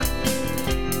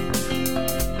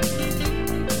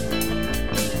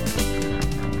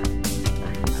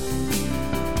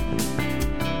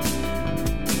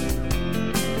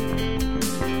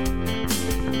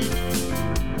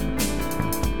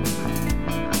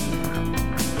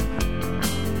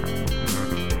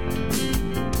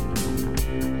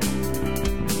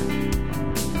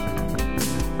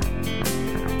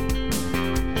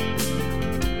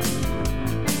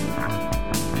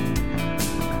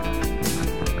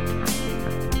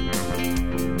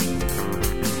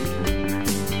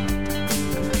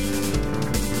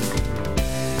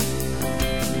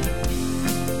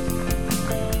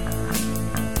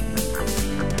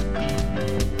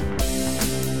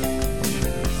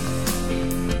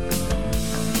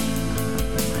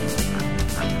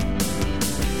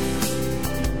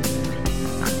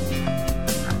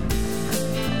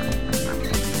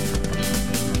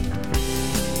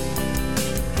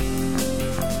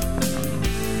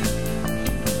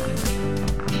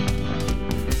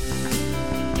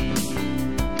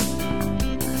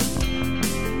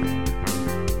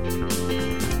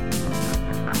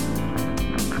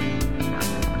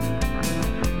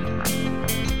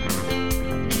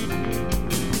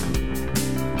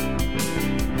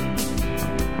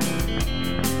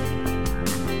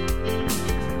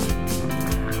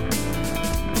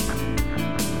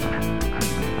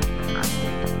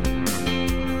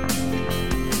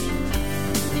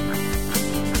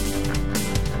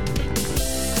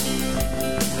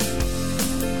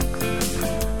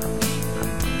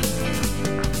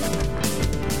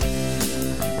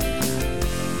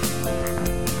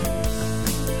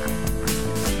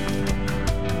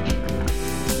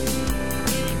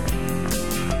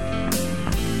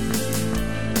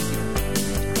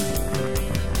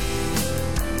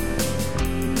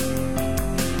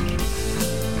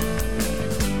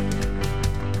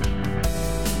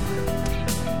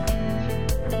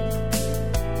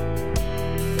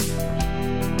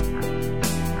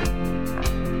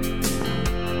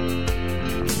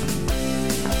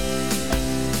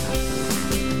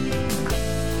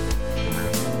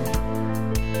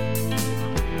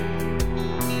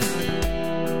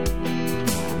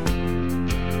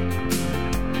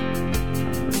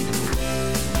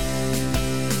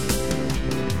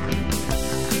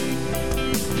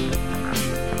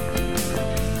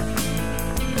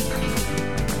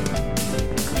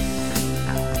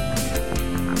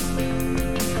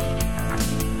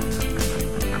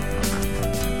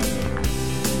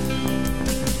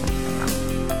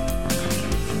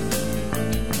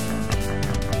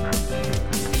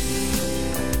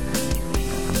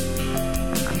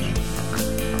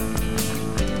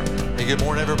Good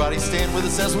morning, everybody. Stand with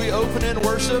us as we open in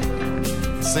worship.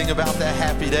 Sing about that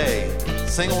happy day.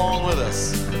 Sing along with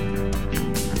us.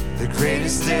 The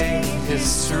greatest day in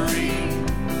history.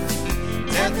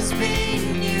 Death has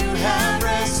been, you have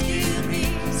rescued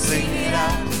me. Sing it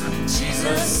out.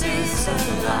 Jesus is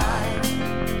alive.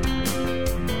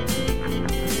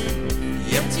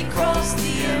 The empty cross,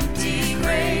 the empty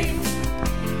grave.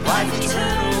 Life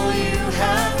eternal, you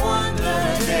have won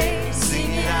the day.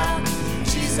 Sing it out.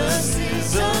 Jesus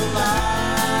is alive.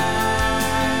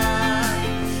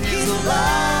 He's alive.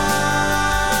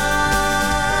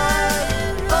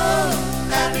 Oh,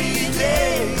 happy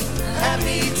day,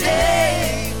 happy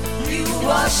day. You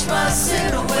washed my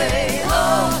sin away.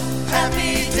 Oh,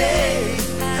 happy day,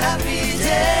 happy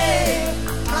day.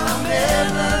 I'll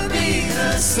never be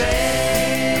the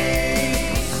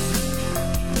same.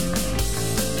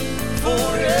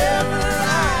 Forever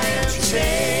I am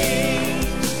changed.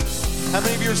 How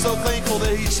many of you are so thankful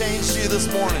that He changed you this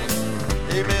morning?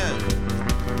 Amen.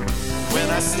 When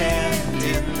I stand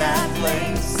in that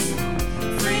place,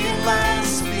 free at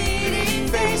last, meeting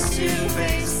face to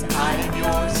face, I am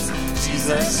yours,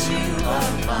 Jesus, you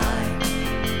are mine.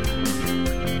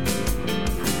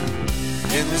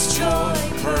 In this joy,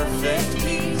 perfect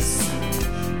peace,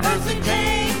 earthly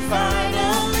pain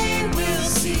finally will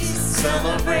cease.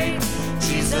 Celebrate,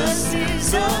 Jesus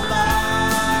is alive.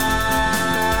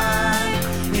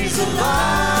 He's alive.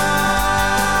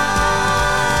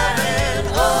 And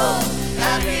oh,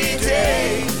 happy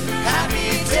day,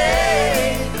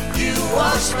 you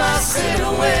washed my sin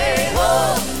away.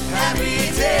 Oh, happy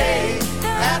day,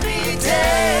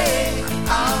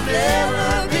 I'll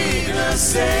never be the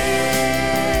same.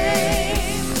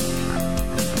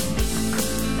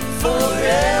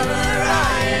 Forever I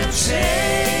am changed.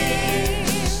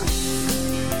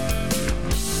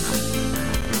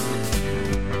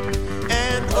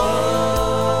 And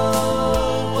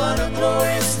oh, what a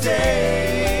glorious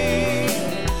day.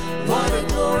 What a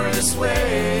glorious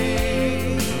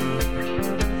way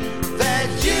that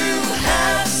you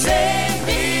have saved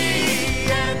me.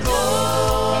 And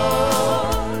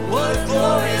oh, what a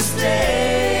glorious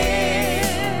day.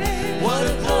 What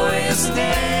a glorious day.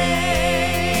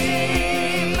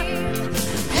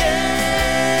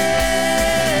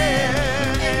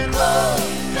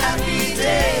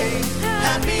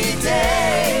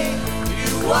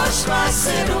 Wash my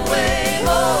sin away.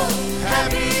 Oh,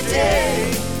 happy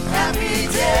day,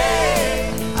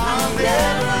 I'll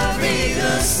never be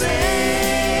the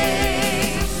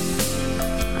same.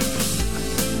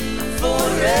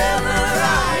 Forever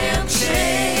I am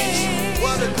changed.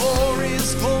 What a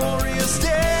glorious, glorious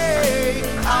day.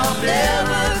 I'll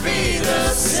never be the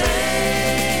same.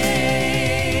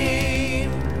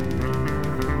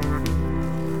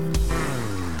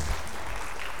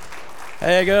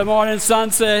 Hey, good morning,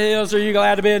 Sunset Hills. Are you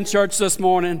glad to be in church this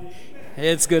morning?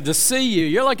 It's good to see you.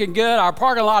 You're looking good. Our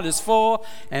parking lot is full,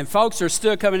 and folks are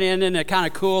still coming in. Isn't it kind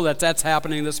of cool that that's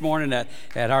happening this morning at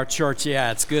our church?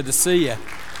 Yeah, it's good to see you.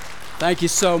 Thank you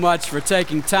so much for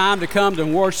taking time to come to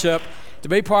worship, to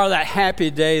be part of that happy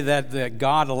day that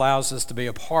God allows us to be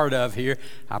a part of here.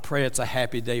 I pray it's a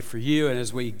happy day for you, and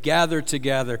as we gather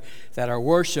together, that our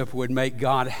worship would make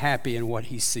God happy in what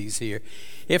He sees here.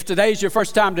 If today's your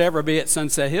first time to ever be at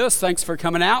Sunset Hills, thanks for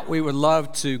coming out. We would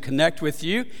love to connect with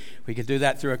you. We could do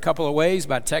that through a couple of ways,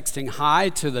 by texting hi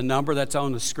to the number that's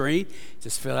on the screen.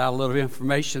 Just fill out a little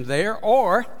information there.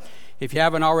 Or if you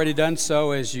haven't already done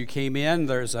so as you came in,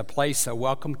 there's a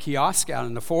welcome kiosk out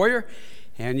in the foyer.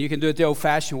 And you can do it the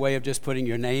old-fashioned way of just putting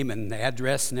your name and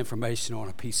address and information on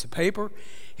a piece of paper.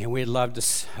 And we'd love to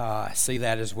see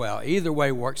that as well. Either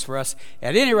way works for us.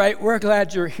 At any rate, we're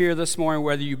glad you're here this morning,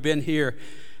 whether you've been here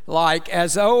like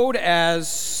as old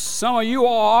as some of you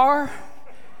are,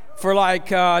 for like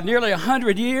nearly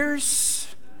 100 years.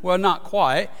 Well, not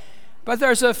quite. But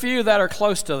there's a few that are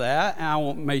close to that. I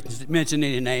won't mention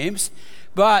any names.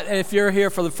 But if you're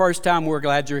here for the first time, we're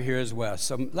glad you're here as well.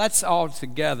 So let's all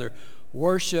together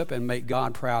worship and make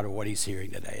God proud of what He's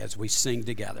hearing today as we sing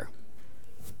together.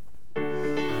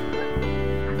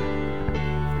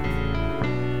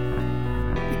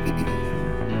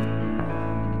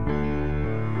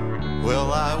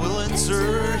 Well, I will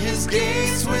enter His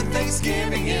gates with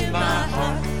thanksgiving in my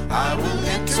heart. I will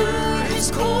enter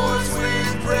His courts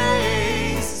with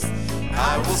praise.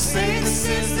 I will say this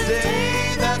is the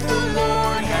day that the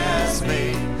Lord has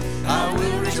made. I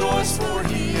will rejoice, for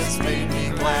He has made me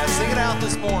glad. Sing it out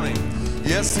this morning.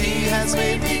 Yes, He has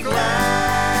made me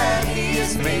glad. He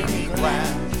has made me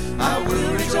glad. I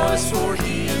will rejoice, for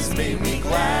He has made me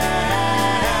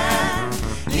glad.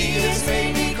 He has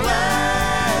made me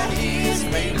glad. He has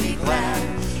made me glad.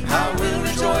 I will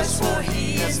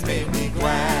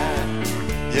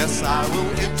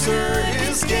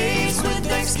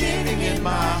thanksgiving in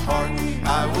my heart.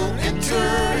 I will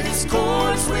enter his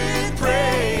courts with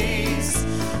praise.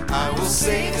 I will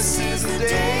say this is the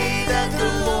day that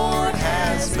the Lord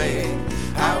has made.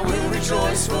 I will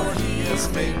rejoice, for he has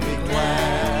made me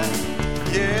glad.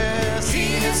 Yes,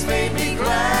 he has made me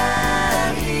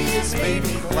glad. He has made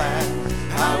me glad.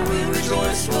 I will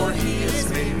rejoice, for he has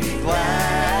made me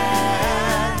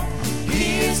glad.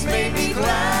 He has made me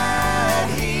glad.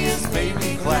 He has made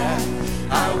me glad.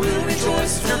 I will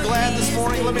rejoice. If you're glad this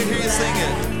morning, let me hear you sing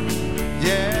it.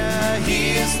 Yeah,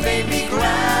 he has made me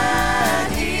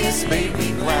glad. He has made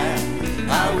me glad.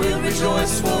 I will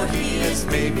rejoice, for he has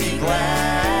made me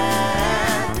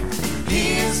glad.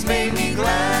 He has made me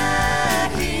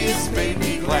glad. He has made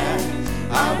me glad.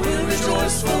 I will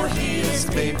rejoice, for he has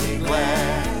made me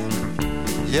glad.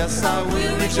 Yes, I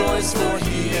will rejoice, for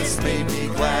he has made me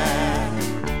glad.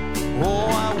 Oh,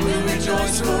 I will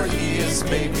rejoice, for he has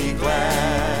made me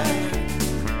glad.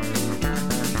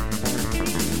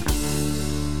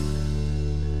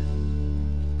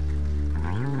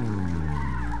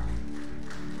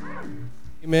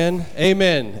 Amen,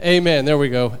 amen, amen. There we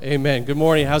go. Amen. Good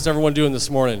morning. How's everyone doing this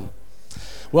morning?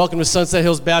 Welcome to Sunset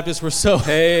Hills Baptist. We're so...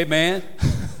 Hey, man.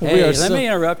 Hey, let me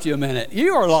interrupt you a minute.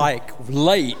 You are like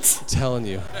late. I'm telling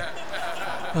you.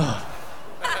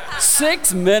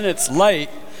 6 minutes late.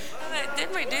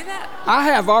 Didn't we do that? I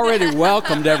have already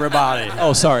welcomed everybody.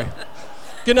 Oh, sorry.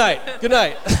 Good night. Good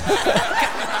night.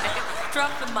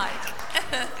 Drop the mic.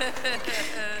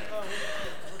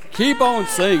 Keep on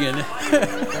singing.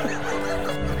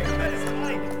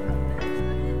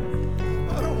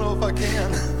 I don't know if I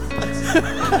can.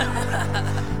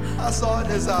 I saw it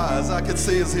in his eyes. I could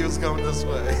see as he was coming this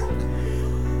way.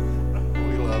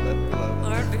 We love it. We love it.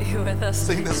 Lord, be with us.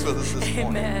 Sing this with us this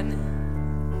morning. Amen.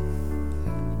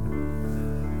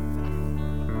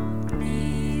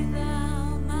 Be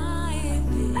thou my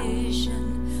vision,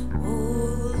 O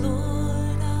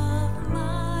Lord of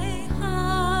my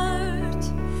heart,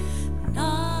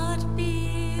 not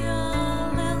be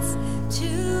all else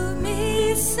to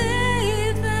me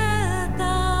save that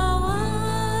thou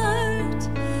art.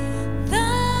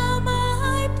 Thou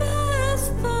my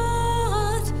best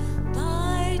thought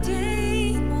by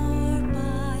day or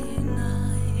by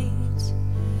night,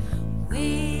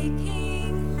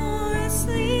 waking or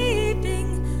sleeping,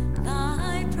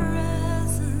 thy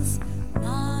presence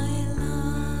my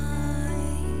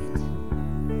light.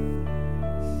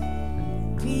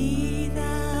 Be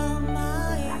thou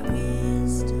my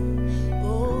wisdom, O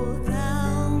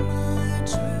thou my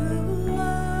true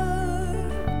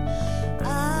word. I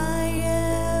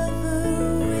ever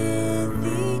with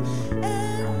thee,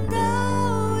 and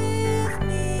thou with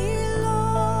me,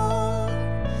 Lord.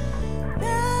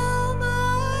 Thou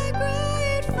my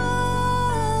great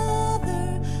Father,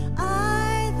 I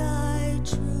thy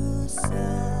true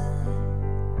Son.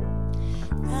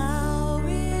 Thou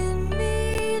in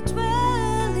me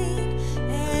dwelling,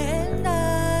 and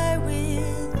I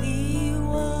with thee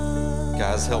one.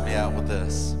 Guys, help me out with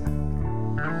this.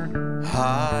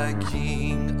 High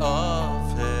King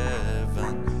of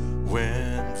heaven,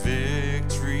 when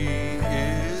victory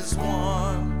is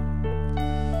won,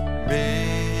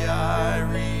 may I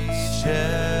reach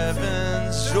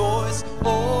heaven's joys,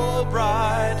 oh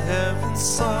bright heaven's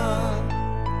sun.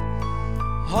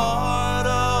 Heart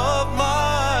of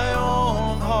my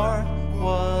own heart,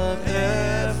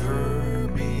 whatever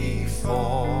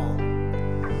befall,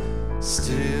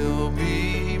 still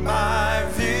be my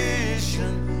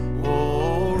vision,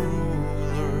 O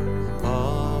ruler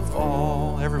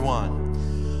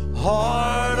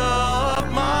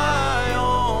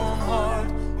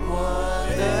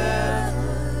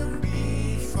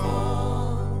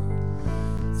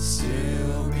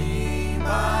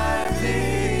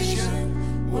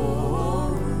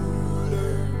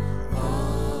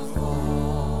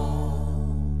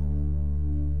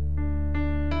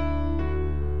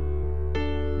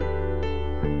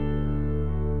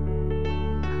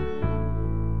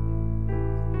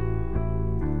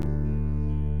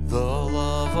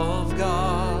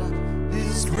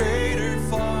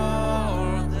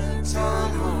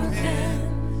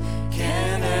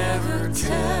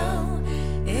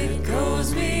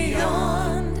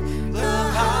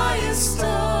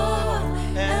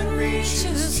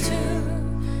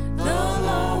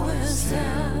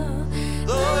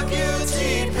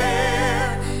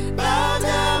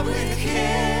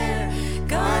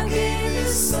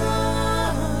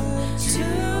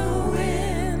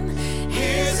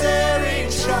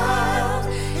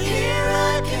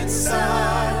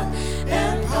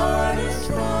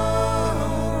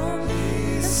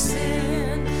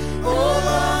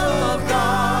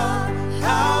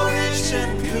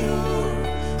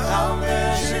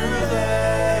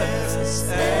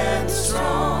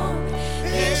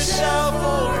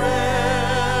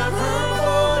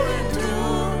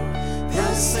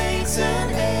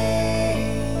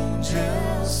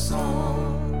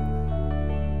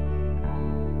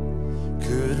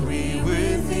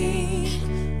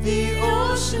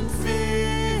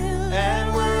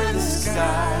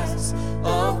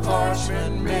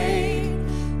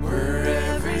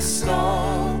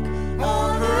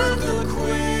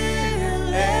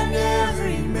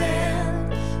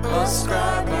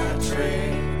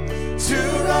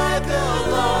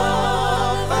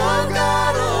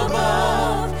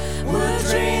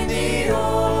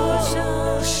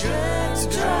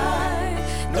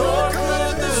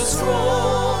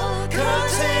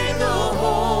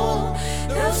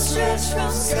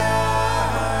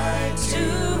sky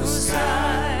to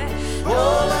sky. Oh,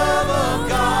 love of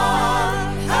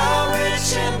God, how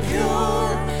rich and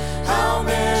pure, how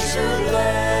measureless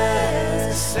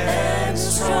and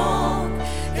strong,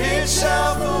 it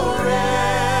shall forevermore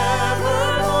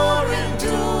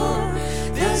endure.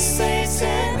 The saints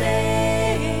and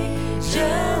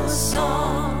angels'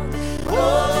 song. Oh,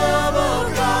 love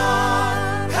of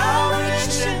God, how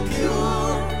rich and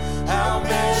pure, how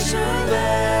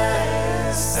measureless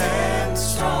and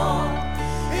strong,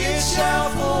 it shall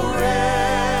forevermore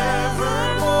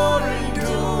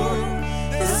endure.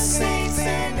 The saints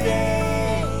and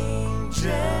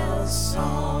angels'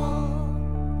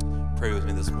 song. Pray with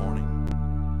me this morning.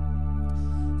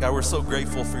 God, we're so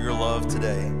grateful for your love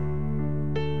today.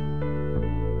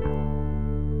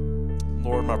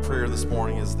 Lord, my prayer this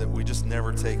morning is that we just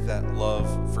never take that love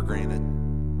for granted.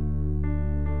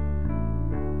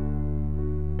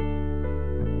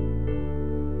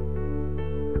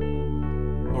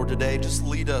 Lord, today just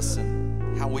lead us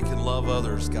in how we can love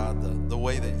others, God, the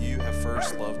way that you have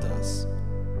first loved us.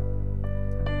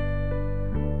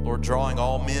 Lord, drawing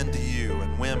all men to you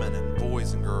and women and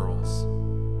boys and girls.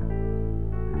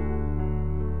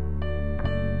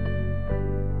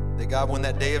 That God, when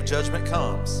that day of judgment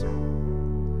comes,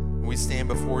 we stand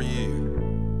before you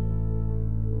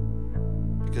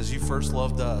because you first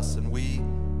loved us, and we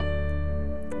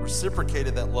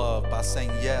reciprocated that love by saying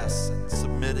yes and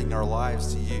submitting our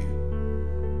lives to you.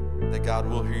 That God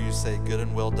will hear you say, good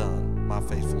and well done, my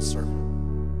faithful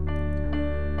servant.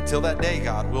 Until that day,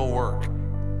 God, we'll work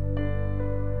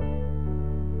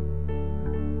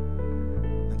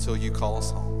until you call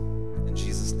us home. In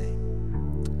Jesus'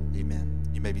 name, amen.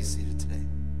 You may be seated today.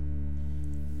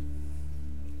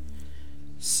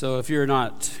 So if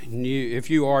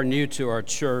you are new to our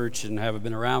church and haven't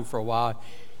been around for a while,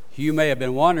 you may have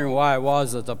been wondering why it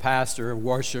was that the pastor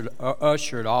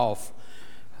ushered off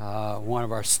one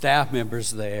of our staff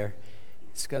members there.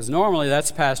 It's because normally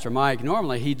that's Pastor Mike.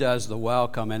 Normally he does the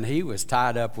welcome, and he was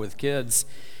tied up with kids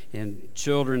in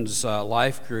children's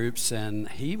life groups, and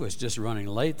he was just running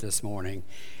late this morning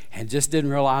and just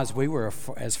didn't realize we were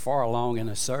as far along in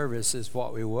the service as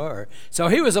what we were. So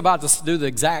he was about to do the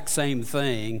exact same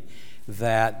thing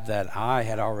that I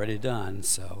had already done.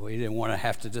 So we didn't want to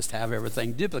have to just have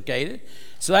everything duplicated.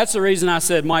 So that's the reason I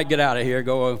said, Mike, get out of here,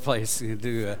 go to a place and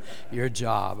do your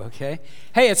job, okay?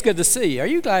 Hey, it's good to see you. Are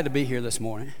you glad to be here this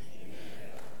morning?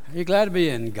 Are you glad to be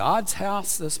in God's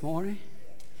house this morning?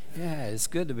 Yeah, it's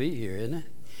good to be here, isn't it?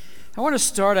 I want to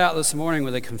start out this morning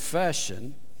with a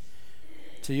confession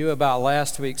to you about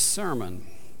last week's sermon.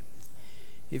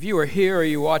 If you were here or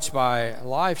you watched by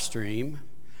live stream,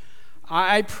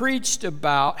 I preached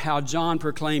about how John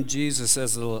proclaimed Jesus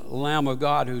as the Lamb of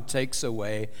God who takes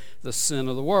away the sin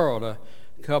of the world. A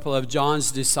couple of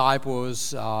John's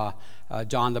disciples,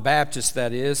 John the Baptist,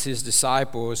 that is, his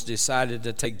disciples decided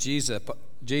to take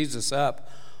Jesus up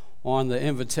on the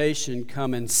invitation,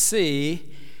 come and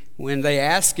see, when they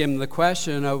asked him the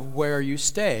question of where are you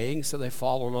staying, so they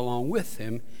followed along with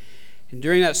him. And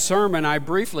during that sermon, I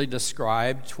briefly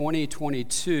described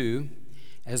 2022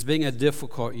 as being a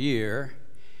difficult year,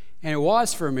 and it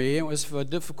was for me. It was a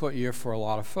difficult year for a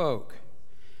lot of folk.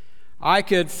 I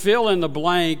could fill in the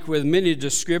blank with many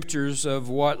descriptors of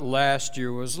what last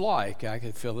year was like. I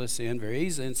could fill this in very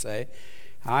easily and say,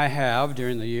 I have,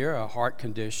 during the year, a heart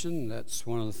condition. That's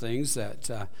one of the things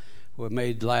that what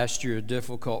made last year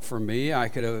difficult for me. I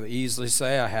could have easily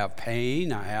say I have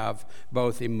pain. I have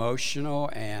both emotional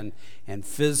and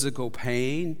physical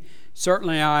pain.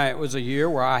 Certainly it was a year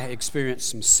where I experienced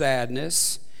some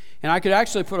sadness. And I could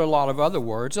actually put a lot of other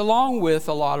words, along with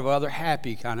a lot of other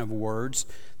happy kind of words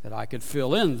that I could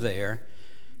fill in there.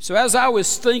 So as I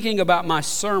was thinking about my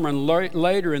sermon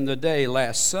later in the day,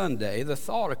 last Sunday, the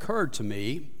thought occurred to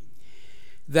me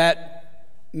that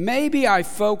maybe I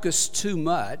focused too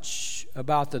much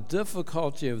about the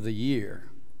difficulty of the year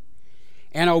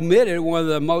and omitted one of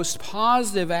the most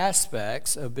positive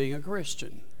aspects of being a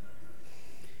Christian.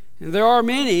 And there are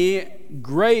many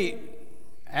great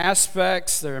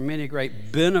aspects, there are many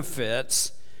great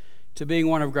benefits to being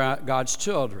one of God's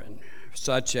children,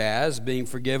 such as being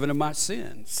forgiven of my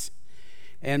sins.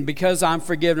 And because I'm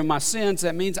forgiven of my sins,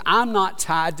 that means I'm not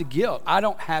tied to guilt. I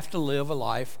don't have to live a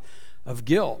life of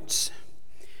guilt.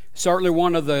 Certainly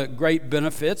one of the great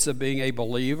benefits of being a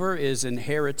believer is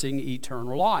inheriting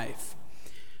eternal life.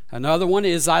 Another one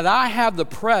is that I have the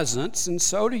presence, and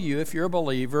so do you if you're a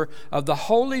believer, of the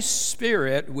Holy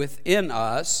Spirit within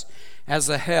us as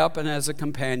a help and as a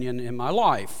companion in my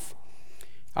life.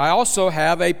 I also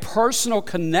have a personal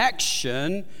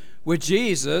connection with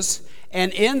Jesus,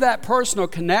 and in that personal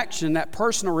connection, that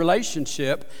personal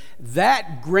relationship,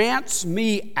 that grants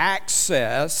me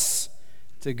access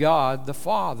to God the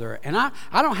Father. And I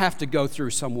don't have to go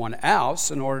through someone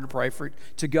else in order to pray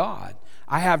to God.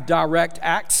 I have direct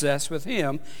access with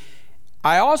Him.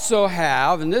 I also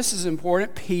have, and this is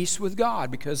important, peace with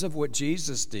God because of what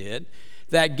Jesus did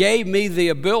that gave me the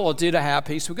ability to have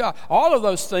peace with God. All of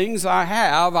those things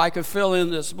I could fill in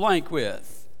this blank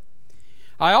with.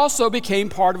 I also became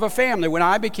part of a family. When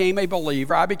I became a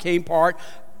believer, I became part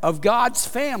of God's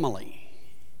family.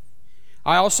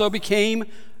 I also became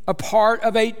a part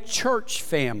of a church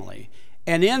family.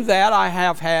 And in that, I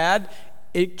have had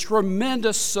a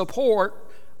tremendous support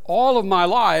all of my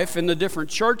life in the different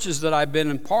churches that I've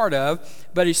been a part of,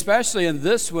 but especially in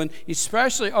this one,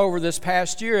 especially over this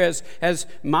past year as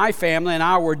my family and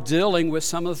I were dealing with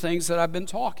some of the things that I've been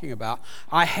talking about.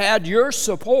 I had your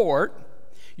support,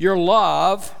 your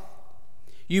love.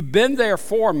 You've been there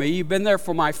for me. You've been there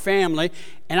for my family,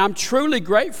 and I'm truly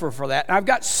grateful for that. And I've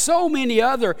got so many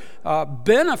other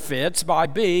benefits by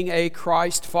being a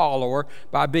Christ follower,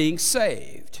 by being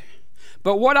saved.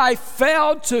 But what I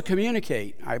failed to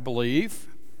communicate, I believe,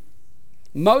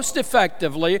 most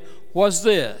effectively was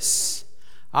this: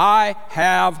 I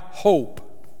have hope.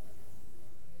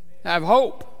 I have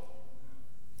hope.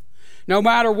 No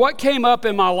matter what came up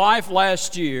in my life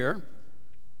last year,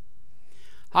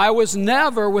 I was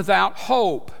never without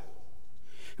hope.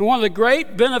 And one of the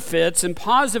great benefits and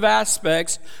positive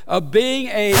aspects of being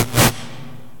a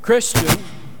Christian,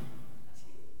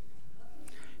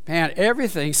 man,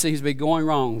 everything seems to be going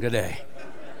wrong today.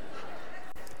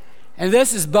 And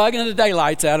this is bugging the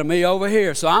daylights out of me over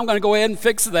here, so I'm going to go ahead and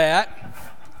fix that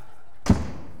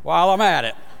while I'm at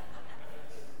it.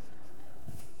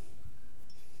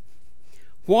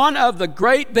 One of the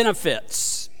great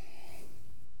benefits,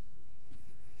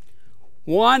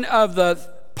 one of the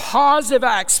positive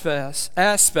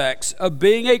aspects of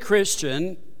being a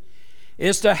Christian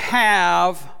is to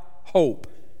have hope.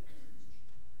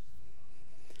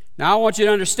 Now, I want you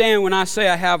to understand when I say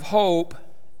I have hope,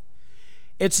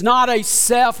 it's not a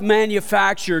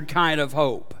self-manufactured kind of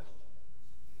hope.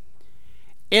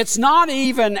 It's not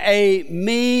even a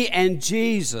me and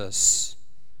Jesus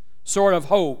sort of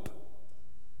hope.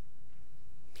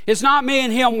 It's not me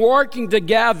and Him working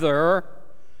together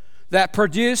that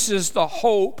produces the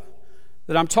hope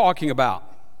that I'm talking about.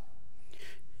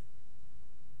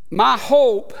 My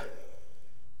hope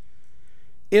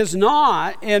is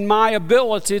not in my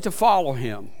ability to follow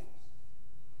Him.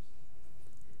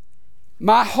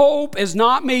 My hope is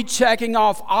not me checking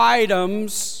off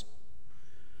items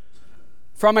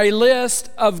from a list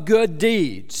of good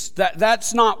deeds.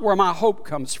 That's not where my hope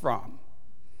comes from.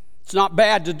 It's not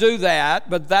bad to do that,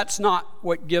 but that's not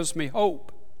what gives me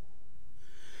hope.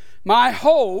 My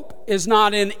hope is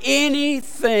not in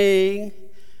anything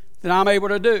that I'm able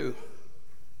to do.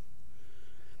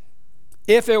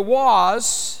 If it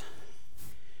was,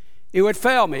 it would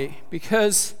fail me,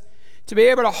 because to be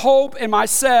able to hope in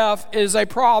myself is a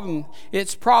problem.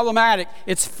 It's problematic,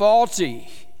 it's faulty,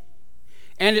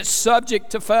 and it's subject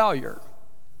to failure.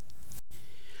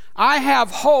 I have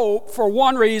hope for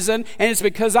one reason, and it's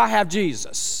because I have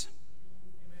Jesus.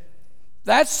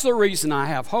 That's the reason I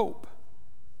have hope.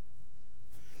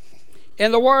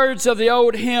 In the words of the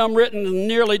old hymn written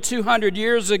nearly 200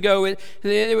 years ago,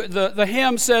 the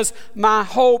hymn says, "My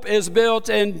hope is built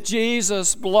in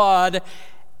Jesus' blood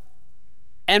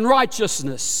and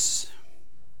righteousness."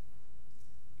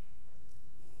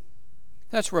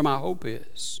 That's where my hope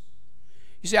is.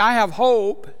 You see, I have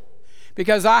hope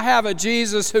because I have a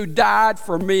Jesus who died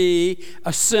for me,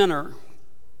 a sinner.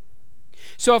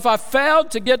 So if I failed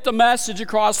to get the message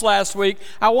across last week,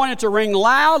 I want it to ring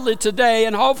loudly today,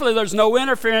 and hopefully there's no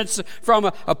interference from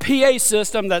a PA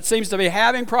system that seems to be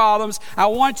having problems. I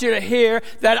want you to hear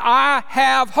that I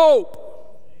have hope.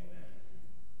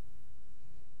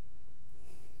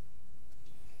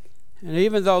 And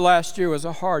even though last year was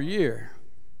a hard year,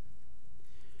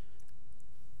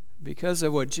 because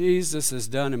of what Jesus has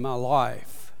done in my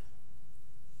life,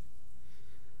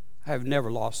 I have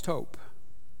never lost hope.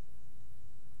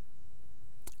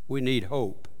 We need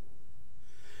hope.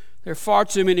 There are far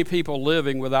too many people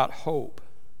living without hope.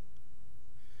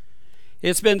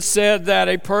 It's been said that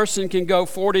a person can go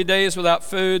 40 days without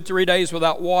food, 3 days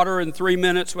without water, and 3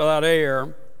 minutes without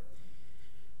air,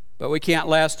 but we can't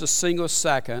last a single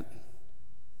second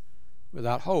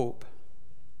without hope.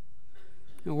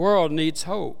 The world needs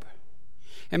hope.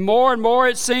 And more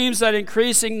it seems that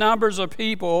increasing numbers of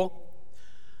people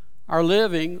are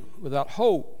living without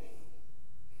hope.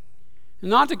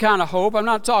 Not the kind of hope I'm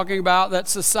not talking about that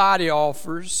society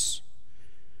offers.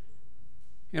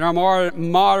 In our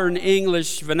modern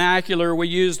English vernacular, we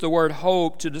use the word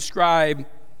hope to describe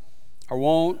our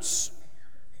wants,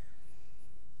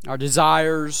 our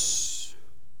desires,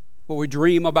 what we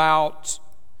dream about.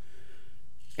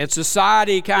 And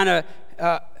society kind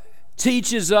of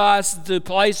teaches us to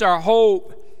place our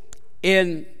hope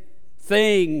in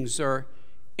things or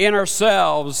in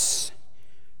ourselves,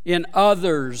 in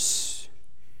others,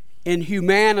 in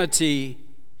humanity,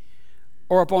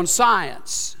 or upon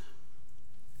science.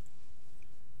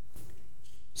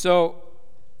 So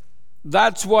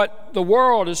that's what the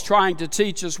world is trying to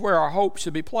teach us where our hope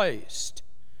should be placed.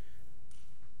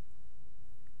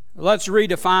 Let's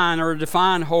redefine or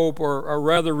define hope, or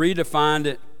rather redefine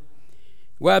it.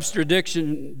 Webster's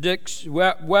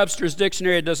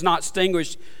dictionary does not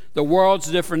distinguish the world's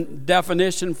different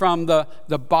definition from the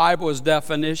Bible's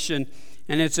definition,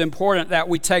 and it's important that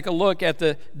we take a look at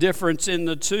the difference in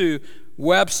the two.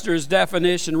 Webster's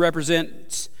definition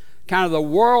represents kind of the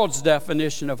world's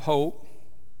definition of hope,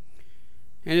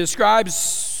 and it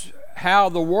describes how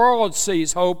the world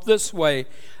sees hope this way: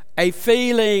 a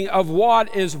feeling of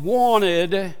what is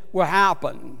wanted will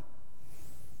happen.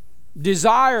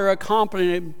 Desire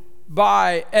accompanied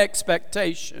by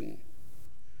expectation.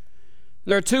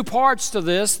 There are two parts to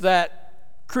this that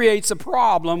creates a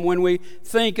problem when we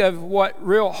think of what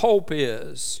real hope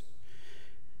is.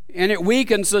 And it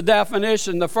weakens the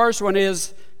definition. The first one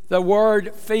is the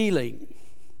word feeling.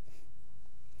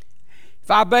 If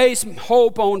I base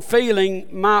hope on feeling,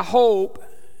 my hope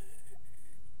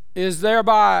is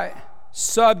thereby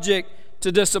subject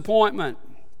to disappointment.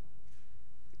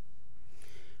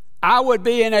 I would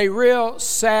be in a real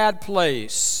sad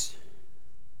place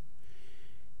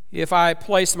if I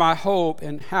placed my hope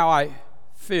in how I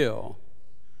feel.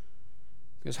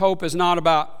 Because hope is not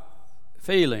about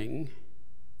feeling.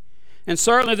 And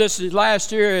certainly this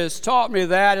last year has taught me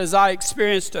that, as I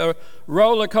experienced a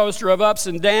roller coaster of ups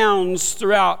and downs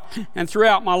throughout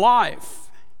my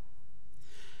life.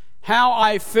 How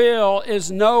I feel is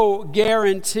no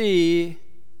guarantee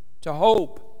to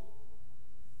hope.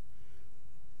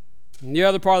 And the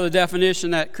other part of the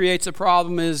definition that creates a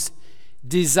problem is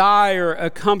desire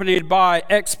accompanied by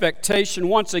expectation.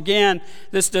 Once again,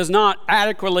 this does not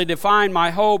adequately define my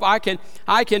hope. I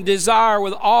can desire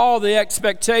with all the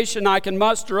expectation I can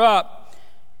muster up,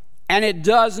 and it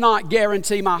does not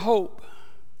guarantee my hope.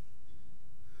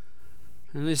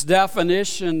 And this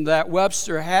definition that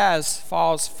Webster has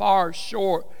falls far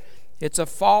short. It's a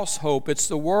false hope. It's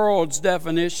the world's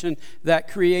definition that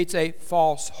creates a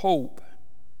false hope.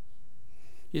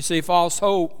 You see, false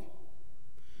hope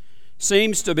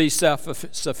seems to be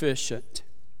self-sufficient.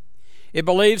 It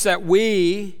believes that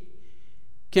we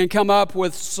can come up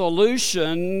with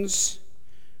solutions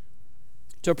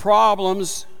to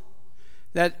problems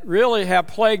that really have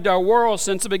plagued our world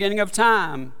since the beginning of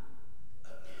time.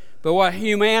 But what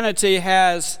humanity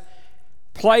has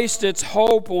placed its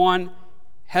hope on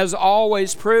has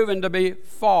always proven to be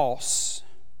false.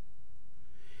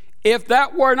 If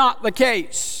that were not the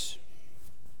case,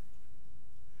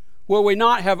 will we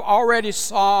not have already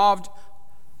solved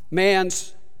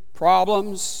man's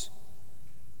problems?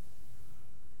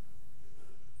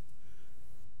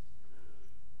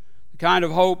 The kind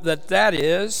of hope that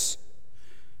is,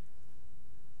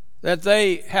 that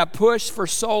they have pushed for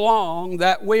so long,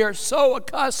 that we are so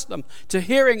accustomed to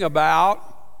hearing about,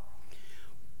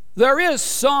 there is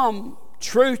some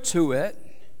truth to it.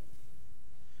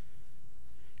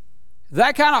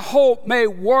 That kind of hope may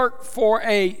work for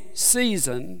a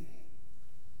season,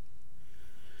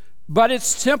 but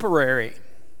it's temporary.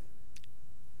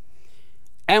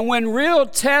 And when real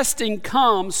testing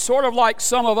comes, sort of like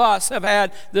some of us have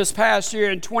had this past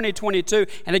year in 2022,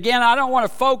 and again, I don't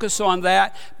want to focus on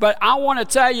that, but I want to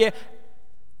tell you,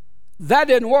 that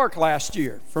didn't work last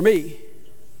year for me.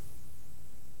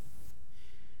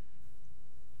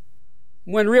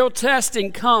 When real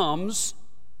testing comes,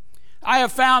 I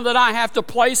have found that I have to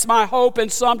place my hope in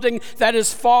something that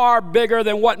is far bigger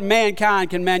than what mankind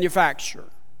can manufacture.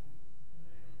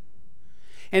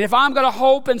 And if I'm going to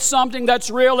hope in something that's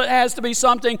real, it has to be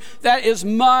something that is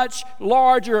much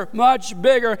larger, much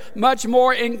bigger, much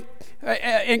more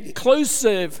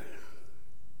inclusive,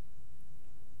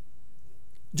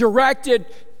 directed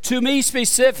to me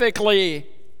specifically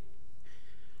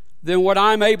than what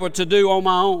I'm able to do on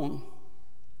my own.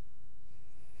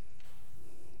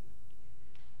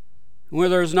 Where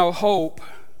there's no hope,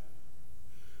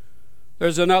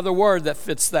 there's another word that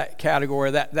fits that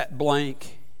category, that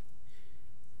blank.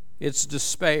 It's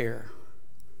despair.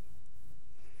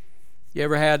 You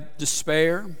ever had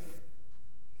despair?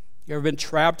 You ever been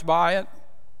trapped by it?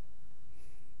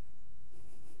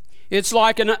 It's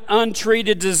like an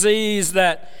untreated disease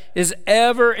that is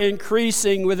ever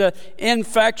increasing with an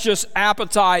infectious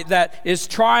appetite that is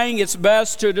trying its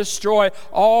best to destroy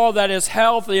all that is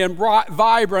healthy and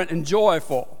vibrant and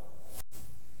joyful.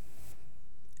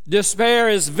 Despair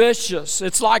is vicious.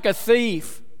 It's like a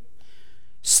thief,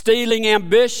 stealing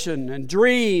ambition and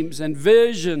dreams and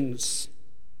visions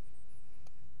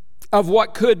of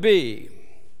what could be.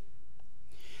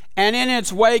 And in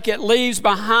its wake, it leaves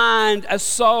behind a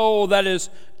soul that is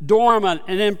dormant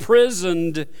and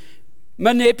imprisoned,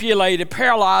 manipulated,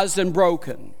 paralyzed, and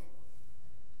broken.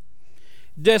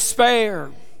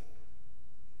 Despair.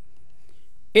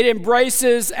 It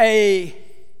embraces a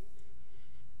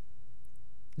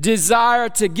desire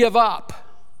to give up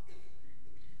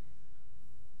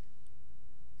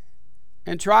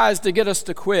and tries to get us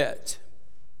to quit.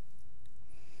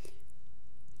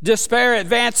 Despair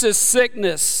advances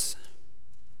sickness,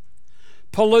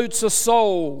 pollutes a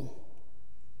soul,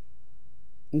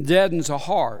 and deadens a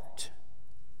heart.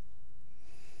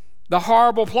 The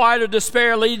horrible plight of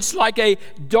despair leads like a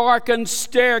darkened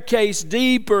staircase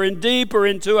deeper and deeper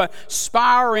into a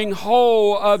spiraling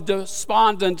hole of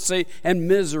despondency and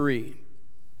misery.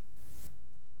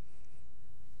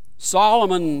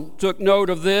 Solomon took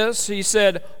note of this. He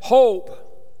said, hope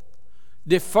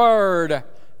deferred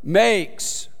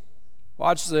makes,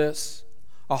 watch this,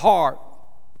 a heart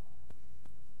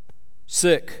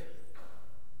sick.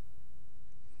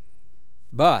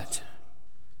 But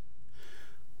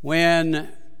when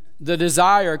the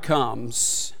desire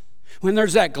comes, when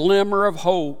there's that glimmer of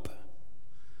hope,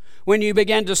 when you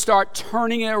begin to start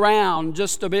turning it around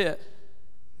just a bit,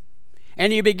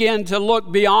 and you begin to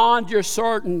look beyond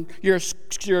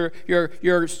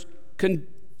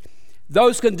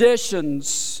those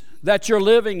conditions that you're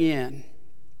living in,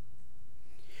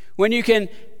 when you can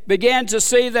begin to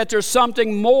see that there's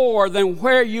something more than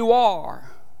where you are,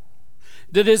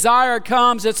 the desire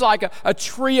comes. It's like a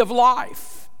tree of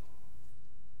life.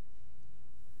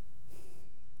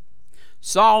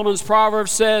 Solomon's proverb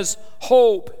says,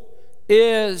 hope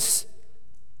is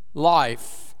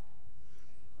life.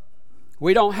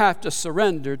 We don't have to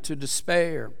surrender to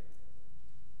despair.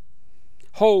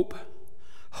 Hope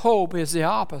is the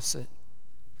opposite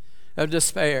of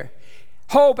despair.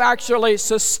 Hope actually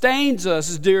sustains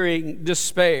us during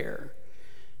despair.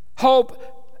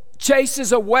 Hope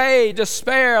chases away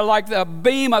despair like the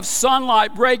beam of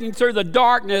sunlight breaking through the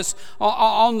darkness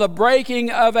on the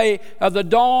breaking of the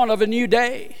dawn of a new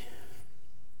day.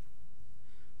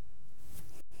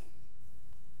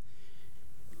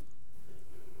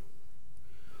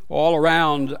 All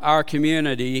around our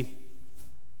community,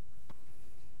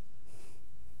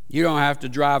 you don't have to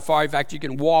drive far. In fact, you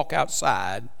can walk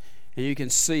outside and you can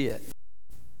see it.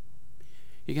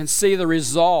 You can see the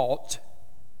result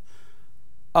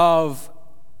of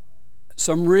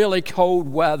some really cold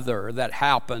weather that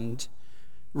happened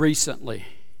recently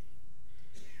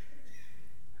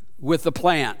with the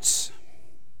plants.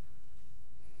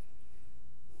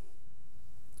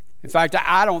 In fact,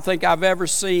 I don't think I've ever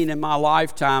seen in my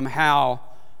lifetime how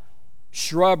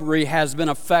shrubbery has been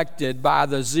affected by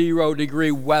the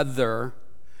 0-degree weather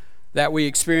that we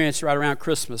experience right around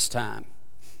Christmas time.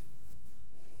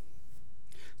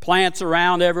 Plants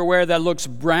around everywhere that looks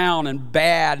brown and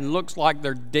bad and looks like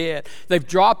they're dead. They've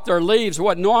dropped their leaves,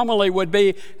 what normally would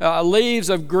be leaves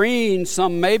of green,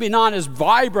 some maybe not as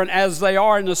vibrant as they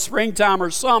are in the springtime or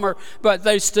summer, but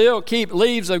they still keep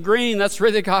leaves of green. That's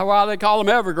really why they call them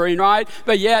evergreen, right?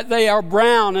 But yet they are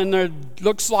brown and it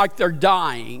looks like they're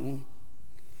dying.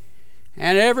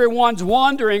 And everyone's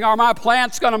wondering, are my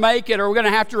plants going to make it, or are we going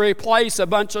to have to replace a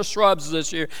bunch of shrubs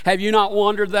this year? Have you not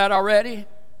wondered that already?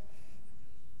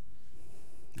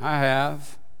 I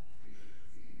have.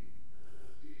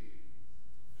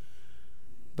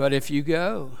 But if you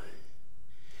go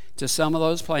to some of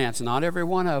those plants, not every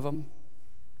one of them,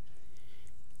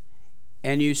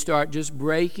 and you start just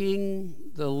breaking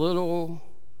the little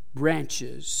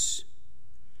branches,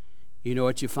 you know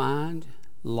what you find?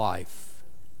 Life.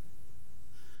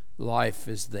 Life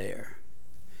is there.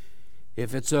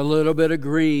 If it's a little bit of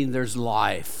green, there's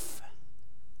life.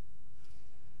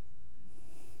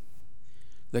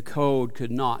 The cold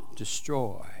could not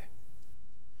destroy.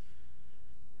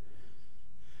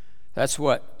 That's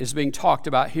what is being talked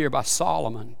about here by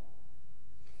Solomon.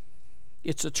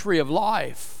 It's a tree of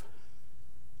life.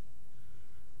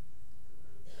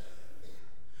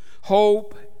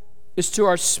 Hope is to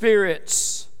our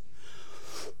spirits.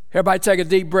 Everybody take a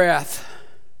deep breath.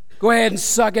 Go ahead and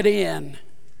suck it in.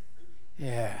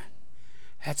 Yeah,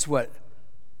 that's what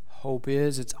hope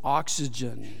is. It's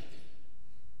oxygen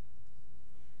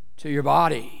to your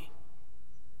body.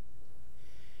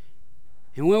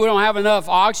 And when we don't have enough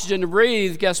oxygen to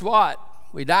breathe, guess what?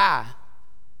 We die.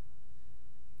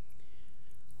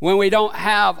 When we don't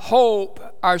have hope,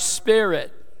 our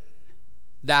spirit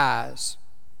dies.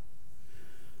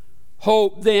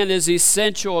 Hope then is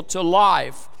essential to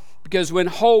life, because when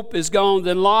hope is gone,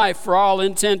 then life, for all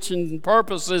intentions and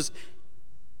purposes,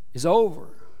 is over.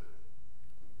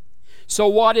 So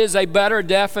what is a better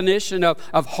definition of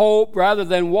hope rather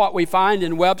than what we find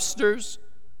in Webster's?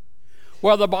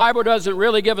 Well, the Bible doesn't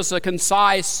really give us a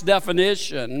concise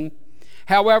definition.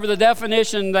 However, the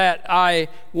definition that I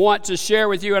want to share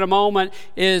with you in a moment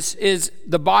is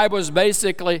the Bible's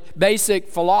basic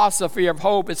philosophy of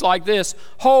hope. It's like this.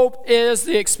 Hope is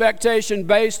the expectation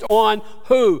based on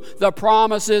who? The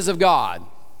promises of God.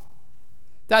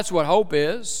 That's what hope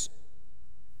is.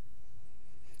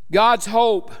 God's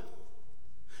hope.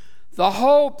 The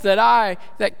hope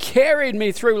that carried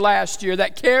me through last year,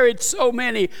 that carried so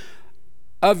many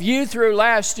of you through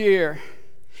last year,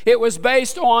 it was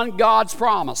based on God's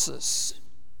promises.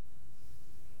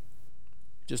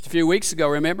 Just a few weeks ago,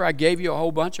 remember, I gave you a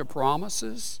whole bunch of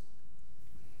promises.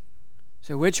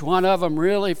 So which one of them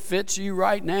really fits you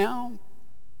right now?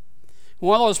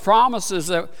 One of those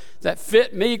promises that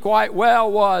fit me quite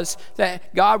well was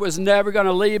that God was never going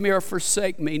to leave me or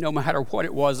forsake me no matter what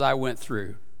it was I went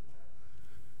through.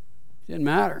 Didn't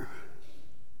matter.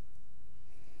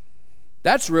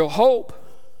 That's real hope.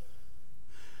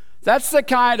 That's the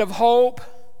kind of hope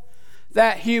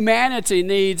that humanity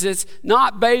needs. It's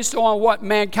not based on what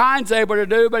mankind's able to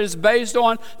do, but it's based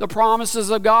on the promises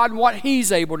of God and what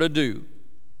He's able to do.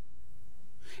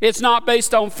 It's not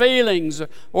based on feelings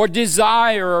or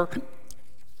desire or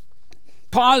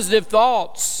positive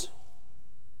thoughts.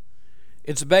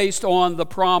 It's based on the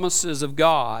promises of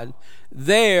God.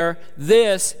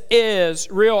 This is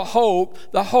real hope,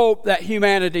 the hope that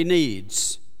humanity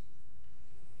needs.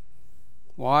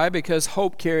 Why? Because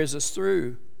hope carries us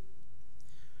through.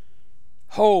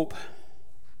 Hope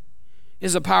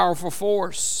is a powerful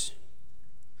force.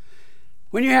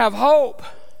 When you have hope,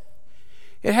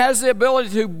 it has the ability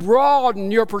to broaden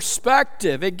your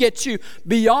perspective. It gets you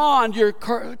beyond your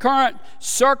current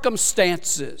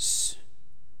circumstances.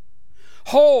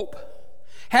 Hope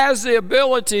has the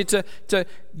ability to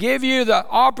give you the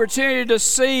opportunity to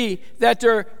see that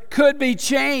there could be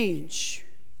change.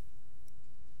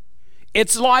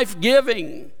 It's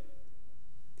life-giving.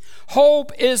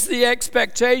 Hope is the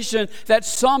expectation that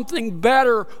something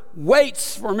better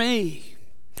waits for me.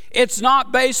 It's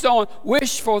not based on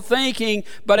wishful thinking,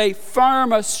 but a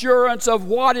firm assurance of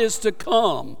what is to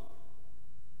come.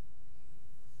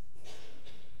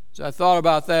 So I thought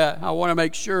about that. I want to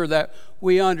make sure that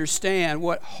we understand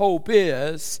what hope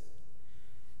is,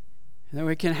 and that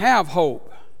we can have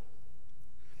hope.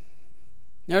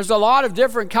 There's a lot of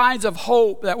different kinds of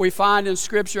hope that we find in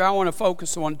Scripture. I want to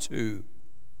focus on two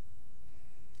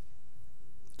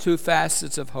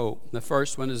facets of hope. The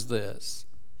first one is this: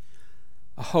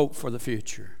 a hope for the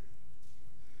future.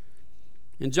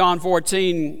 In John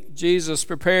 14, Jesus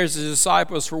prepares His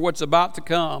disciples for what's about to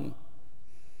come.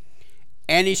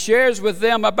 And He shares with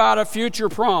them about a future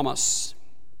promise.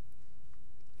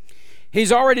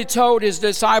 He's already told His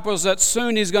disciples that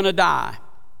soon He's going to die.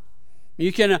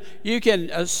 You can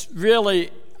really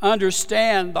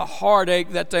understand the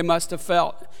heartache that they must have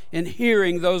felt in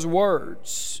hearing those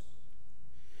words.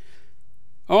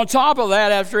 On top of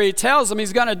that, after He tells them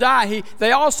He's going to die,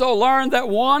 they also learn that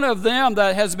one of them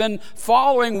that has been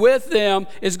following with them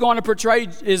is going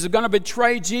to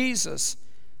betray Jesus.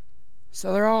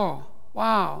 So they're all,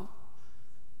 wow,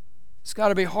 it's got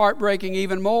to be heartbreaking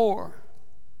even more.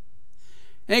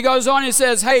 And He goes on, He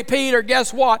says, hey, Peter,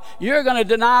 guess what? You're going to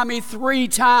deny me 3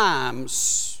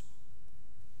 times.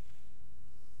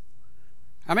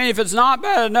 I mean, if it's not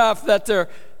bad enough that their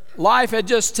life had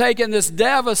just taken this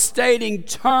devastating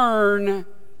turn,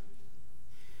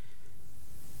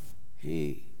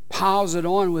 He piles it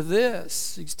on with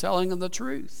this. He's telling them the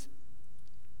truth.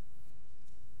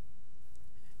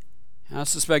 And I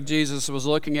suspect Jesus was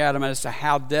looking at them as to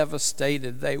how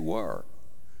devastated they were,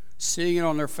 seeing it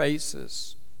on their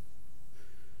faces.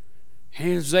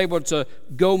 He was able to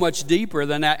go much deeper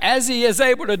than that, as He is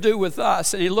able to do with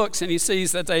us. And He looks and He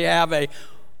sees that they have a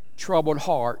troubled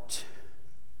heart.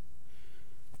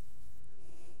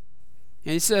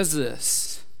 And He says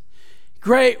this: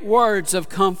 great words of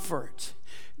comfort.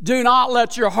 Do not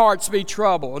let your hearts be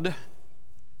troubled. How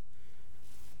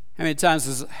many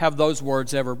times have those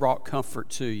words ever brought comfort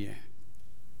to you?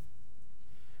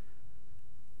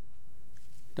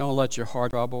 Don't let your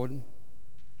heart be troubled.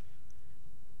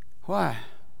 Why?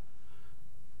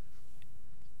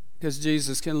 Because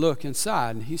Jesus can look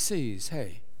inside and he sees,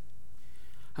 hey,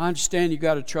 I understand you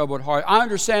got a troubled heart. I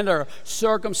understand there are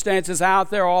circumstances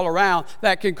out there all around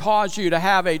that can cause you to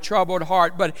have a troubled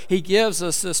heart. But he gives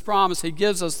us this promise. He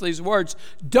gives us these words.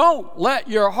 Don't let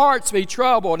your hearts be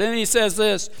troubled. And he says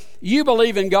this, you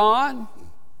believe in God.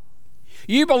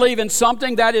 You believe in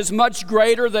something that is much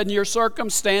greater than your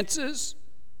circumstances.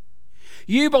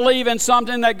 You believe in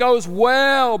something that goes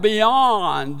well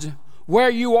beyond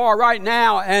where you are right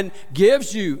now and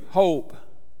gives you hope.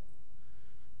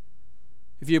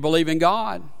 If you believe in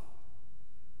God,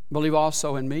 believe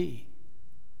also in me.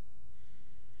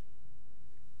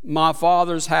 My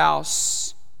Father's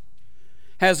house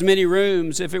has many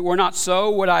rooms. If it were not so,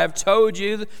 would I have told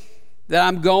you that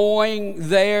I'm going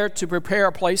there to prepare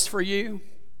a place for you?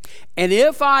 And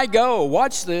if I go,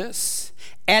 watch this,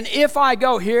 and if I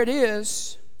go, here it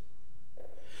is,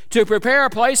 to prepare a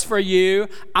place for you,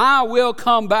 I will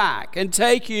come back and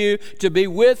take you to be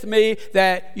with me,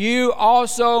 that you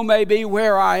also may be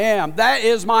where I am. That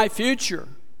is my future.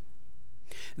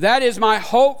 That is my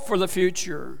hope for the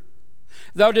future.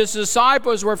 Though his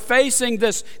disciples were facing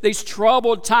these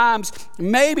troubled times,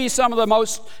 maybe some of the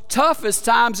most toughest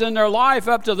times in their life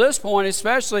up to this point,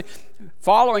 especially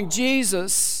following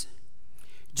Jesus,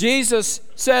 Jesus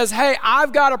says, hey,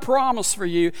 I've got a promise for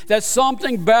you that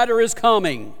something better is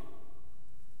coming.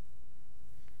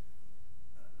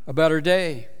 A better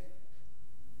day,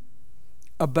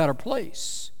 a better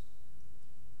place.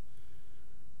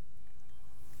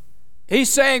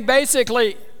 He's saying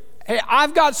basically, hey,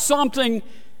 I've got something,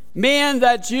 men,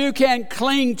 that you can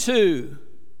cling to.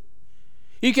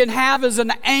 You can have as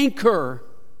an anchor.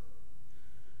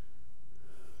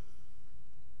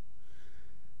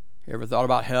 You ever thought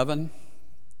about heaven?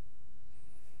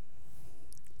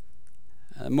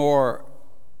 More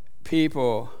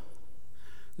people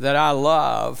that I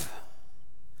love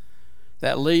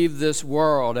that leave this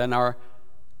world and are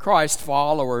Christ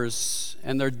followers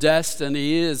and their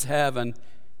destiny is heaven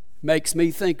makes me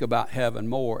think about heaven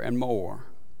more and more.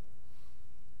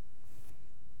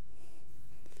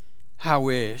 I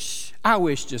wish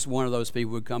just one of those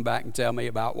people would come back and tell me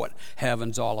about what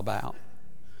heaven's all about.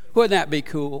 Wouldn't that be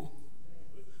cool?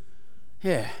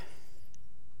 Yeah.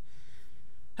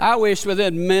 I wish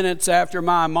within minutes after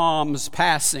my mom's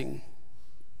passing,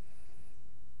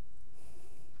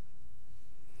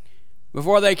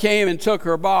 before they came and took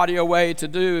her body away to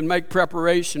do and make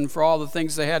preparation for all the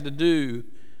things they had to do,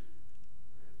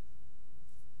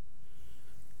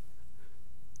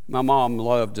 my mom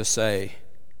loved to say,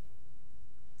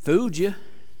 fooled you.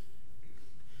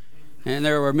 And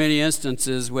there were many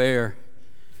instances where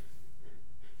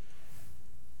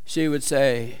she would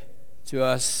say to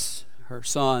us, her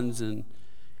sons, and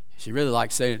she really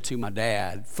liked saying it to my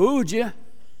dad, fooled you.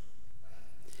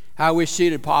 I wish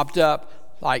she'd have popped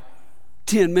up like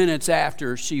 10 minutes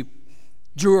after she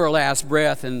drew her last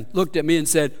breath and looked at me and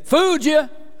said, fooled you.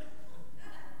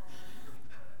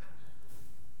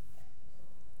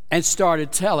 And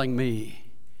started telling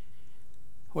me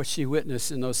what she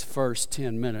witnessed in those first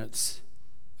 10 minutes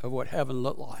of what heaven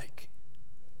looked like.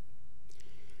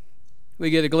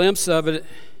 We get a glimpse of it,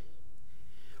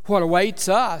 what awaits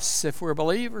us if we're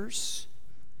believers.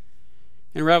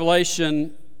 In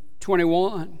Revelation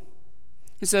 21,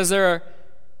 it says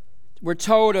we're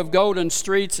told of golden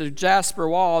streets, of jasper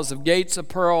walls, of gates of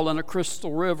pearl, and a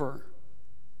crystal river.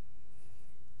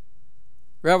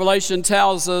 Revelation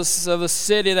tells us of a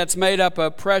city that's made up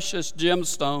of precious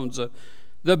gemstones.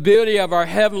 The beauty of our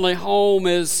heavenly home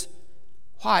is,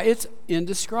 it's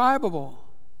indescribable.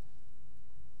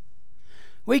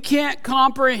 We can't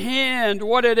comprehend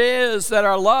what it is that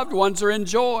our loved ones are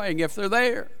enjoying if they're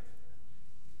there.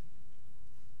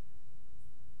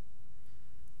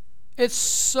 It's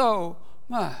so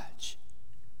much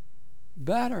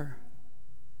better.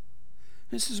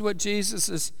 This is what Jesus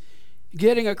is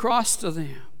getting across to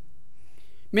them.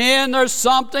 Man, there's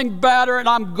something better, and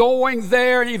I'm going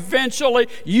there, and eventually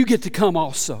you get to come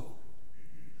also.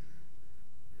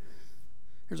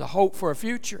 There's a hope for a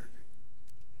future.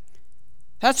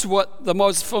 That's what the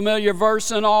most familiar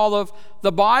verse in all of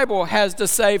the Bible has to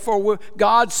say. For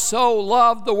God so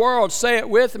loved the world, say it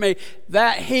with me,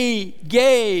 that He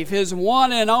gave His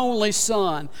one and only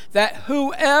Son, that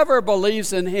whoever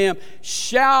believes in Him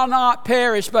shall not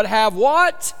perish, but have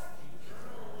what?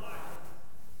 Eternal life.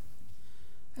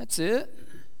 That's it.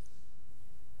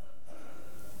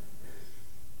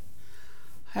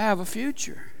 Have a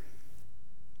future.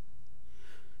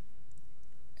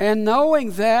 And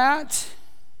knowing that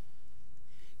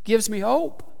gives me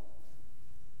hope.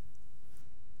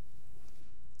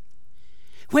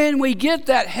 When we get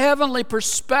that heavenly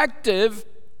perspective,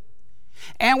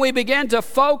 and we begin to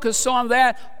focus on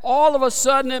that, all of a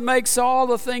sudden it makes all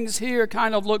the things here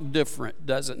kind of look different,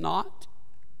 does it not?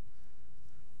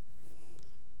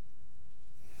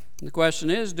 The question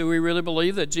is, do we really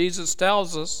believe that Jesus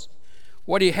tells us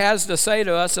what he has to say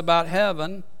to us about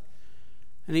heaven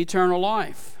and eternal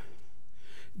life?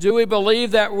 Do we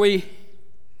believe that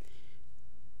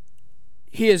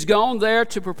he has gone there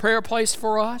to prepare a place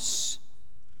for us?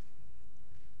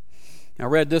 I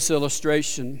read this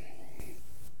illustration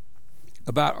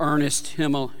about Ernest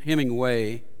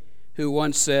Hemingway, who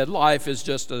once said, "Life is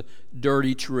just a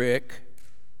dirty trick,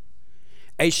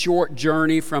 a short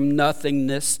journey from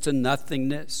nothingness to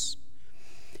nothingness.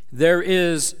 There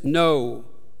is no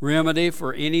remedy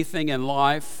for anything in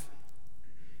life."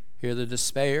 Hear the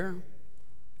despair?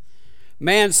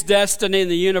 Man's destiny in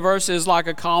the universe is like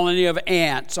a colony of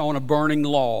ants on a burning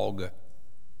log.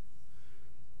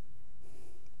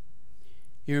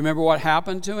 You remember what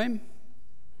happened to him?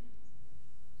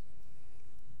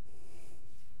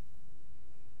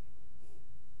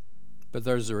 But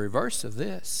there's a reverse of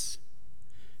this.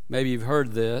 Maybe you've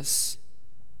heard this.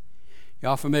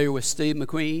 Y'all familiar with Steve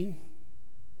McQueen?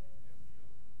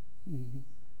 Mm-hmm.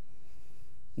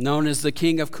 Known as the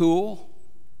King of Cool.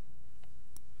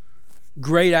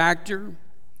 Great actor.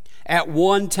 At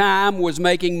one time was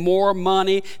making more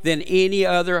money than any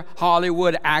other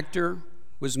Hollywood actor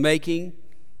was making.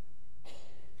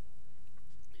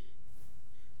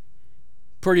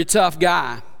 Pretty tough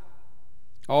guy.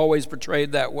 Always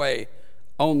portrayed that way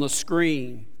on the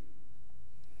screen.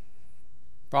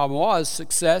 Problem was,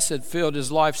 success had filled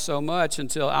his life so much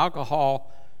until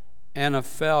alcohol and a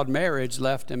failed marriage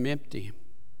left him empty.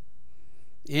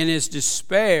 In his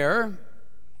despair,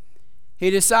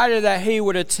 he decided that he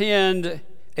would attend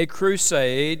a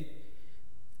crusade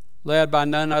led by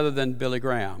none other than Billy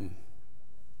Graham.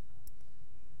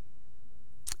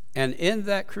 And in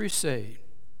that crusade,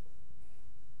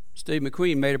 Steve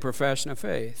McQueen made a profession of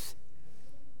faith.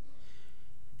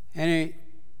 And he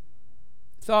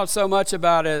thought so much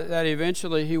about it that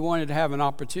eventually he wanted to have an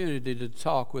opportunity to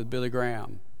talk with Billy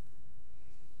Graham.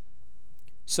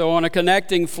 So on a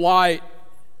connecting flight,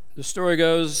 the story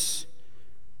goes,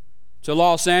 to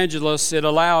Los Angeles, it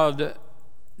allowed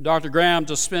Dr. Graham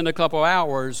to spend a couple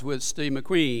hours with Steve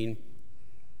McQueen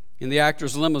in the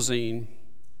actor's limousine.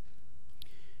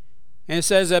 And it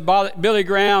says that Billy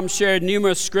Graham shared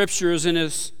numerous scriptures in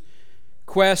his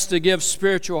quest to give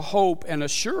spiritual hope and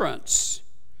assurance.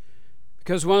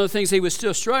 Because one of the things he was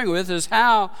still struggling with is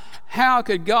how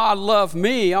could God love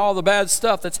me, all the bad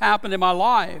stuff that's happened in my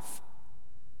life?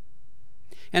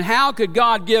 And how could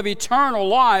God give eternal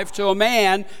life to a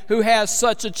man who has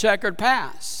such a checkered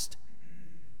past?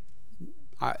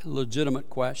 Legitimate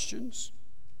questions.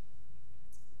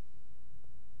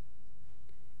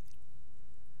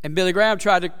 And Billy Graham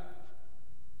tried to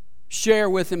share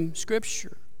with him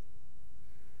Scripture.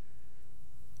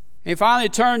 He finally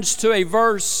turns to a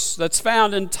verse that's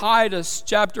found in Titus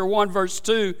chapter 1, verse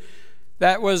 2,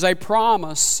 that was a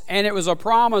promise. And it was a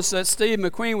promise that Steve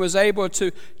McQueen was able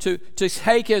to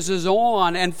take as his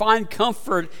own and find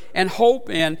comfort and hope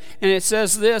in. And it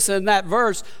says this in that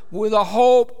verse, with a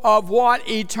hope of what?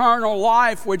 Eternal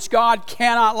life, which God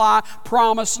cannot lie,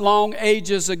 promised long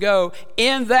ages ago.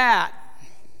 In that,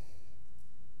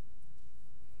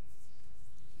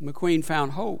 McQueen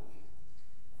found hope.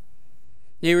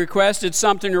 He requested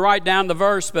something to write down the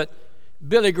verse, but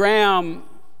Billy Graham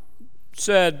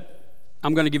said,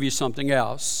 I'm going to give you something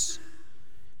else.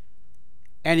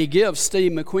 And he gives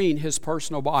Steve McQueen his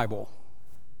personal Bible.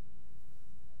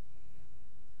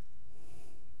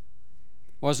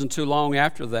 Wasn't too long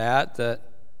after that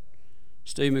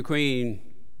Steve McQueen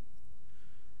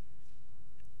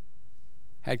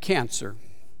had cancer.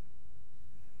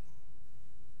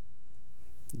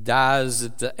 Dies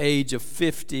at the age of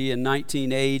 50 in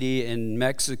 1980 in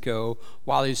Mexico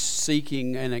while he's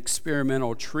seeking an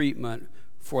experimental treatment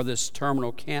for this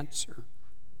terminal cancer.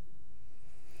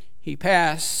 He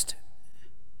passed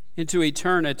into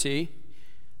eternity,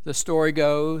 the story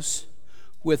goes,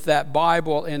 with that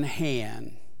Bible in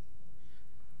hand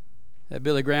that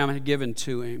Billy Graham had given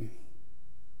to him.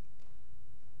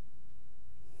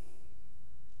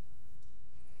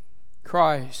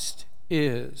 Christ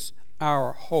is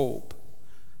our hope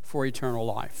for eternal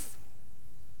life.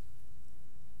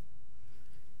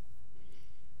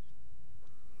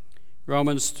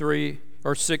 Romans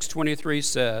 6:23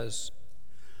 says,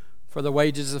 for the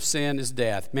wages of sin is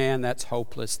death. Man, that's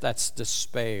hopeless. That's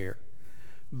despair.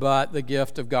 But the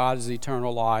gift of God is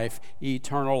eternal life.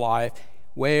 Eternal life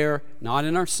where? Not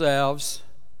in ourselves,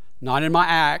 not in my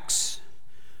acts,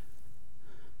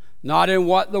 not in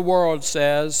what the world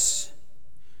says,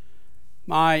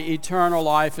 My eternal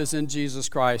life is in Jesus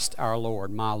Christ our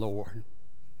Lord, my Lord.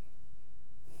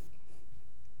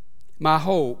 My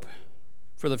hope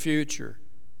for the future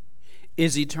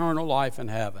is eternal life in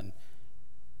heaven.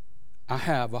 I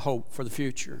have a hope for the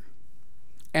future,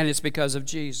 and it's because of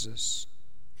Jesus.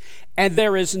 And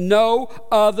there is no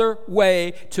other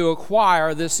way to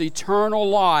acquire this eternal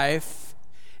life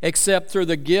except through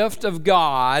the gift of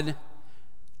God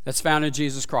that's found in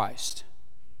Jesus Christ.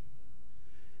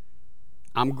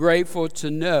 I'm grateful to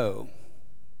know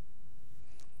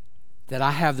that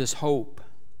I have this hope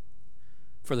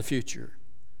for the future.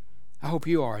 I hope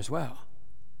you are as well.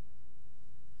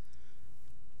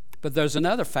 But there's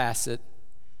another facet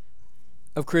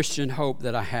of Christian hope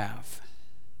that I have.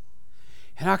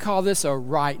 And I call this a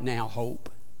right now hope.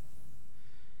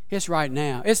 It's right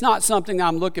now. It's not something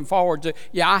I'm looking forward to.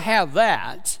 Yeah, I have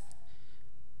that.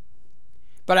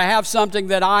 But I have something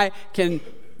that I can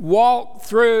walk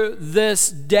through this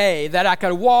day, that I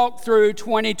could walk through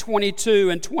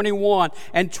 2022 and 21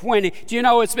 and 20. Do you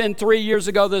know it's been 3 years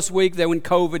ago this week that when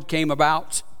COVID came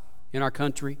about in our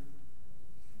country?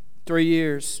 3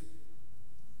 years.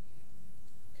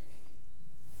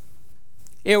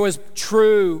 It was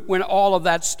true when all of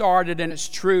that started, and it's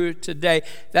true today,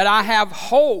 that I have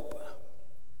hope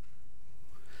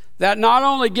that not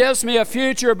only gives me a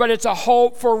future, but it's a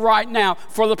hope for right now,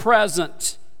 for the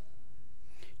present.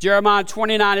 Jeremiah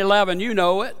 29:11, you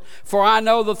know it. For I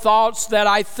know the thoughts that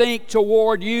I think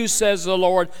toward you, says the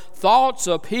Lord, thoughts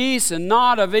of peace and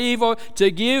not of evil,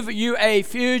 to give you a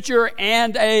future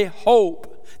and a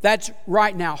hope. That's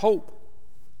right now hope.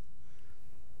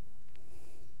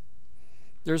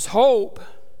 There's hope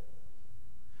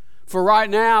for right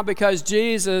now because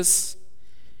Jesus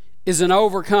is an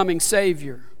overcoming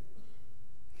Savior.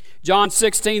 John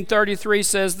 16:33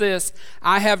 says this,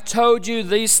 I have told you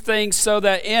these things so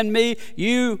that in me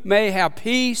you may have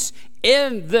peace.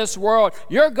 In this world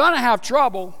you're going to have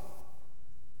trouble,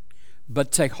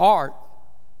 but take heart.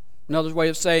 Another way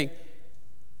of saying,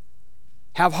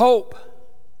 have hope.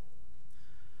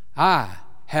 I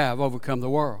have overcome the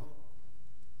world.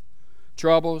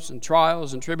 Troubles and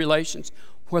trials and tribulations,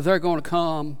 where they're going to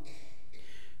come.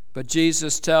 But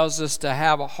Jesus tells us to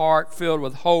have a heart filled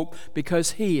with hope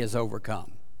because He has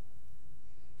overcome.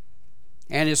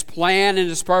 And His plan and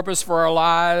His purpose for our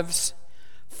lives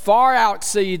far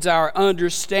exceeds our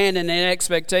understanding and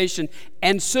expectation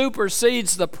and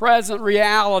supersedes the present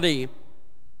reality,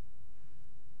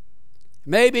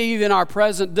 maybe even our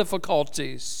present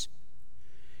difficulties.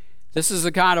 This is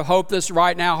the kind of hope, this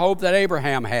right now hope that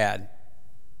Abraham had.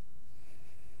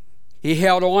 He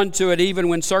held on to it even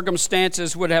when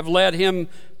circumstances would have led him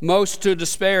most to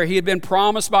despair. He had been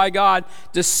promised by God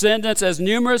descendants as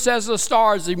numerous as the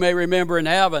stars, you may remember, in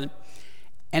heaven,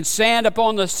 and sand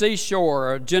upon the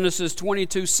seashore, Genesis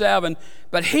 22:7.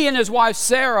 But he and his wife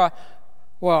Sarah,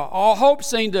 well, all hope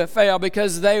seemed to fail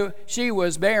because she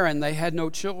was barren. They had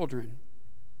no children.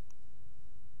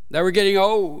 They were getting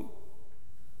old.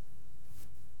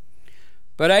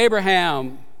 But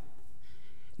Abraham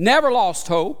never lost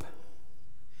hope,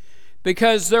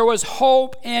 because there was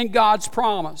hope in God's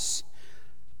promise.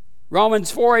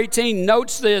 Romans 4:18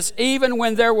 notes this, even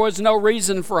when there was no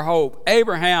reason for hope.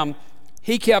 Abraham,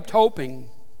 he kept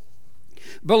hoping,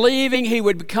 believing he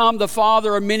would become the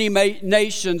father of many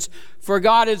nations, for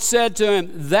God had said to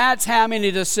him, that's how many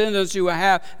descendants you will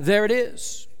have. There it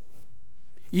is.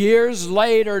 Years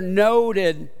later,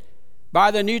 noted by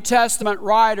the New Testament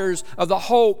writers of the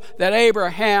hope that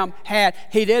Abraham had.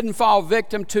 He didn't fall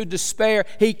victim to despair.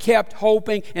 He kept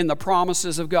hoping in the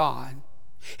promises of God.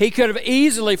 He could have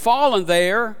easily fallen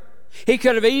there. He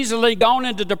could have easily gone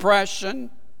into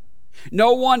depression.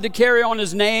 No one to carry on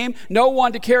his name, no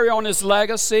one to carry on his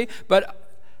legacy. But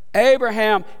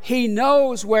Abraham, he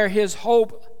knows where his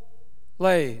hope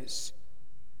lays.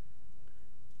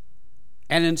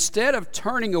 And instead of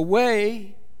turning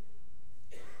away,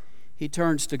 he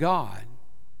turns to God.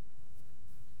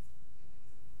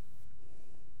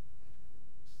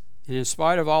 And in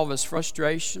spite of all of his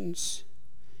frustrations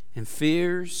and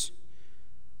fears,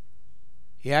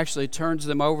 he actually turns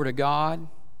them over to God.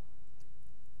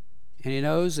 And he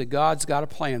knows that God's got a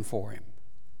plan for him.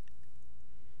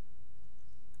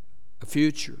 A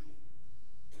future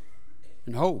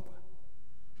and hope.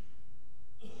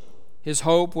 His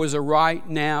hope was a right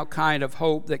now kind of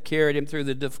hope that carried him through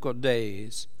the difficult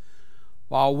days,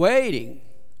 while waiting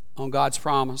on God's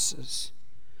promises.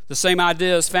 The same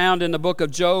idea is found in the book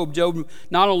of Job. Job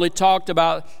not only talked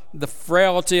about the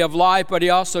frailty of life, but he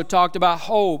also talked about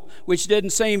hope, which didn't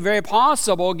seem very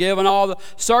possible given all the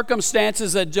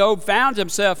circumstances that Job found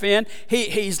himself in.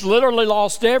 He's literally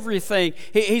lost everything.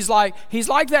 He's like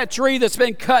that tree that's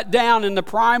been cut down in the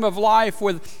prime of life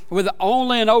with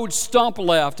only an old stump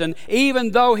left. And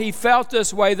even though he felt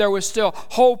this way, there was still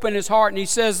hope in his heart. And he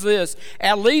says this,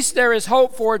 "At least there is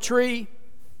hope for a tree.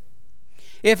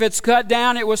 If it's cut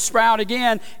down, it will sprout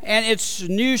again, and its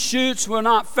new shoots will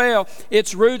not fail.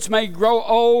 Its roots may grow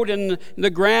old in the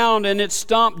ground, and its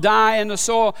stump die in the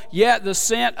soil. Yet the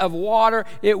scent of water,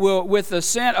 with the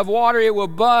scent of water, it will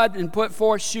bud and put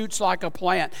forth shoots like a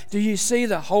plant." Do you see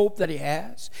the hope that he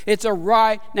has? It's a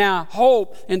right now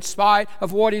hope in spite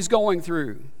of what he's going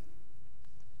through.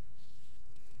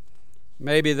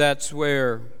 Maybe that's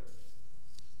where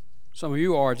some of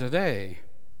you are today.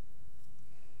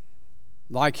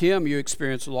 Like him, you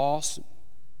experience loss.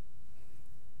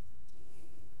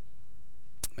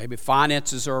 Maybe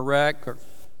finances are a wreck, or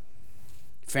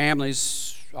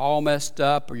family's all messed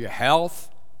up, or your health.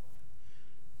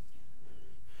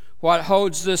 What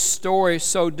holds this story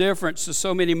so different to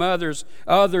so many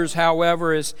others,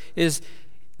 however, is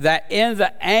that in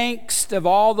the angst of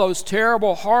all those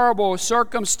terrible, horrible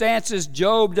circumstances,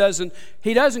 Job doesn't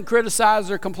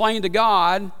criticize or complain to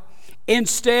God.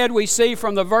 Instead, we see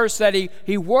from the verse that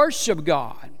he worshiped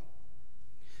God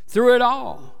through it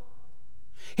all.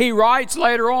 He writes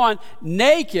later on,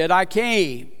 "Naked I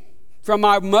came from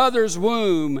my mother's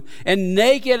womb, and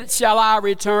naked shall I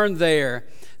return there.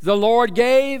 The Lord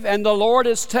gave, and the Lord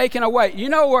has taken away." You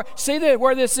know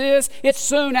where this is? It's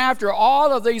soon after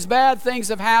all of these bad things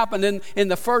have happened in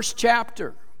the first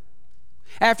chapter.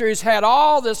 After he's had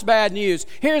all this bad news,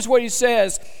 here's what he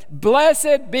says,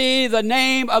 "Blessed be the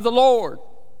name of the Lord."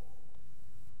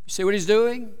 You see what he's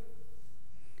doing?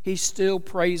 He's still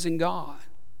praising God.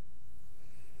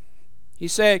 He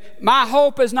said, "My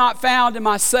hope is not found in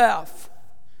myself.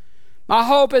 My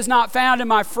hope is not found in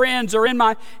my friends or in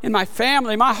my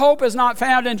family. My hope is not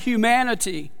found in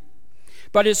humanity.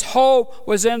 But his hope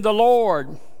was in the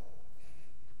Lord."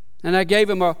 And I gave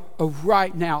him a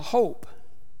right now hope.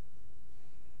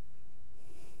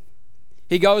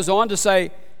 He goes on to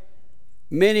say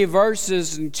many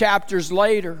verses and chapters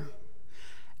later,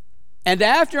 "And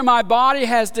after my body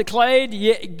has decayed,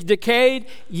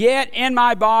 yet in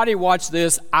my body," watch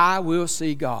this, "I will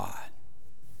see God."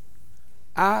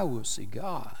 I will see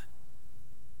God.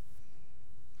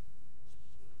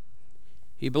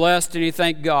 He blessed and he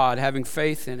thanked God, having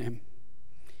faith in him.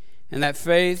 And that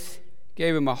faith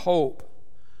gave him a hope.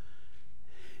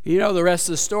 You know the rest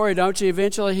of the story, don't you?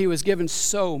 Eventually he was given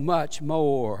so much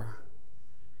more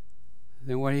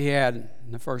than what he had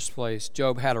in the first place.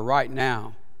 Job had a right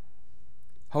now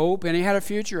hope, and he had a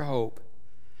future hope.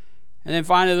 And then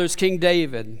finally there's King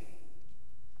David.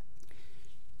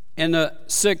 In the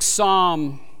 6th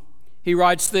Psalm, he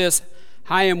writes this,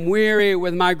 "I am weary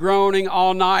with my groaning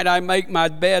all night. I make my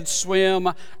bed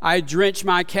swim. I drench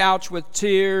my couch with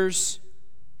tears.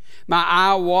 My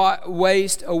eye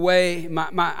waste away.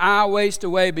 My eye waste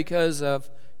away because of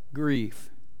grief."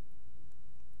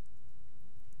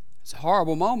 It's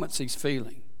horrible moments he's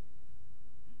feeling.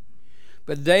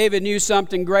 But David knew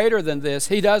something greater than this.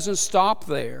 He doesn't stop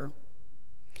there.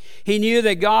 He knew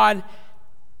that God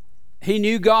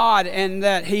and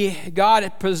that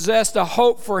God possessed a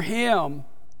hope for him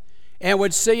and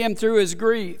would see him through his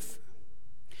grief.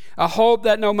 A hope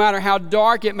that no matter how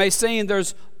dark it may seem,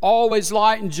 there's always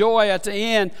light and joy at the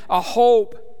end. A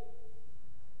hope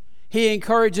he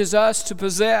encourages us to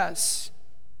possess.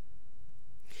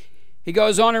 He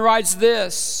goes on and writes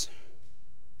this,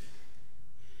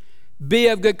 "Be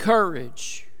of good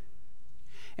courage,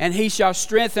 and he shall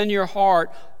strengthen your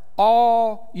heart,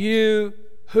 all you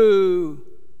who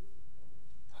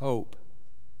hope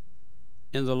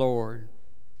in the Lord."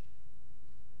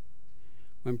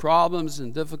 When problems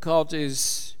and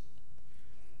difficulties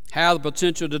have the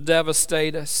potential to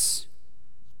devastate us,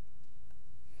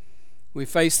 we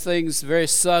face things very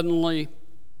suddenly.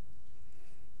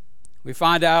 We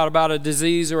find out about a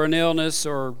disease or an illness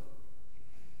or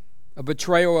a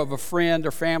betrayal of a friend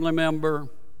or family member.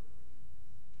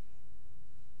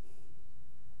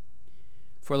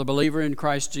 For the believer in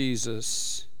Christ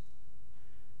Jesus,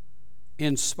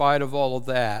 in spite of all of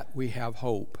that, we have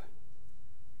hope.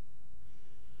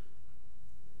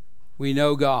 We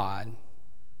know God,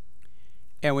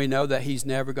 and we know that he's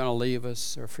never going to leave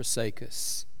us or forsake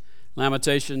us.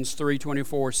 Lamentations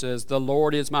 3:24 says, "The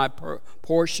Lord is my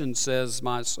portion, says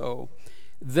my soul.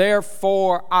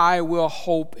 Therefore, I will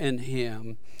hope in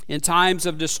him. In times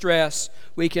of distress,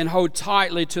 we can hold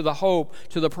tightly to the hope,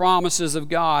 to the promises of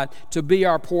God, to be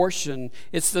our portion.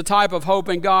 It's the type of hope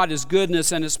in God, His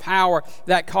goodness and His power,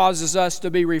 that causes us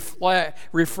to be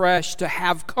refreshed, to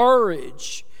have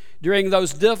courage during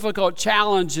those difficult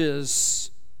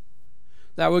challenges,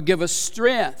 that will give us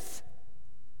strength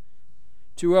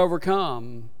to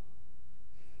overcome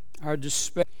our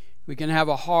despair. We can have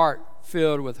a heart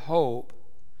filled with hope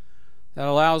that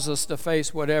allows us to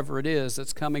face whatever it is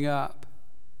that's coming up.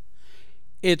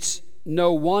 It's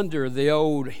no wonder the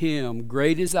old hymn,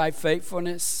 "Great is thy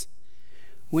faithfulness,"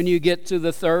 when you get to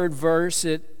the third verse,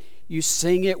 you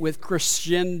sing it with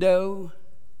crescendo.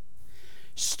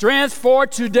 Strength for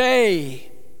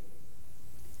today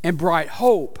and bright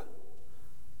hope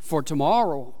for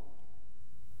tomorrow.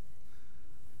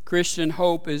 Christian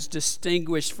hope is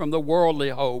distinguished from the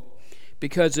worldly hope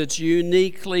because it's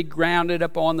uniquely grounded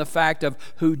upon the fact of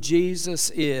who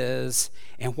Jesus is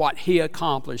and what He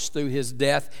accomplished through His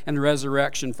death and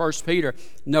resurrection. 1 Peter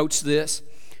notes this: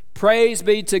 "Praise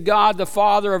be to God, the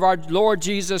Father of our Lord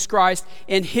Jesus Christ.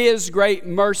 In His great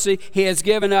mercy, He has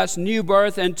given us new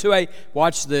birth into a,"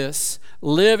 watch this,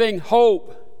 "living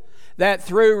hope, that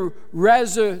through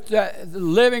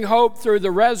living hope through the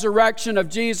resurrection of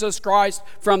Jesus Christ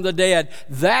from the dead."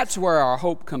 That's where our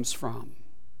hope comes from.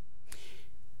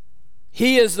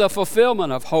 He is the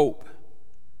fulfillment of hope,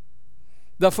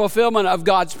 the fulfillment of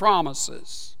God's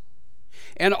promises.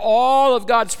 And all of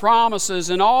God's promises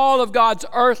and all of God's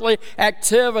earthly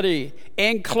activity,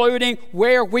 including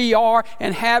where we are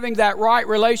and having that right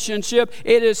relationship,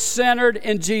 it is centered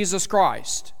in Jesus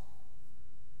Christ.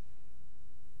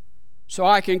 So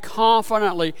I can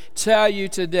confidently tell you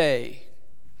today,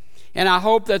 and I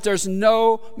hope that there's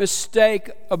no mistake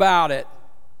about it,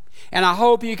 and I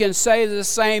hope you can say the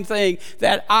same thing,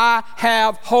 that I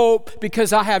have hope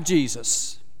because I have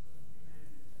Jesus.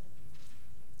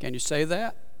 Can you say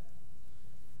that?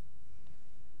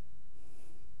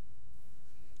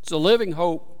 It's a living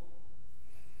hope.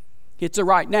 It's a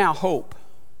right now hope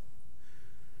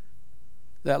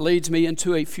that leads me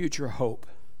into a future hope.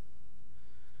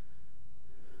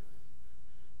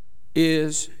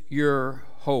 Is your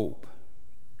hope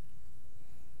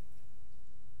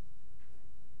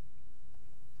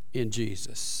in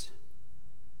Jesus?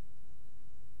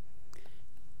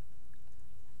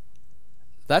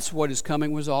 That's what His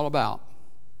coming was all about.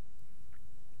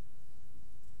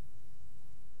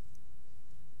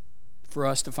 For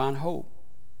us to find hope,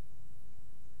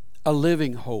 a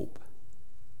living hope,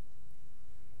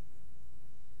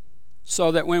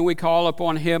 so that when we call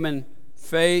upon Him in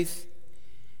faith,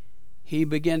 He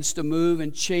begins to move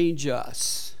and change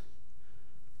us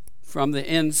from the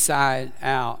inside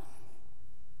out,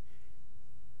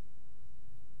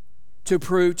 to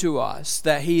prove to us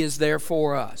that He is there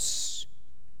for us,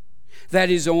 that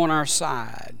He's on our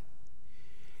side,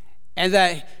 and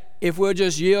that if we'll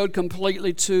just yield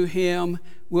completely to Him,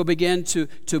 we'll begin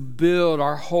to build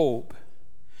our hope.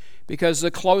 Because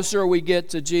the closer we get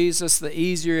to Jesus, the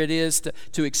easier it is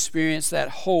to experience that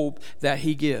hope that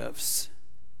He gives.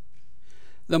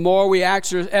 The more we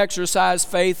exercise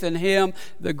faith in Him,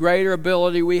 the greater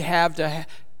ability we have to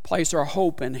place our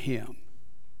hope in Him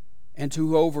and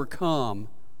to overcome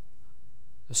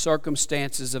the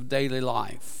circumstances of daily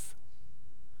life,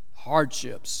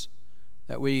 hardships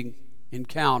that we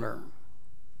encounter.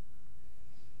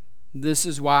 This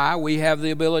is why we have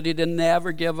the ability to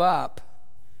never give up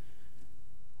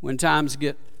when times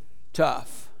get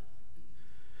tough.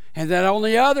 And that on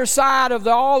the other side of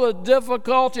all the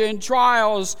difficulty and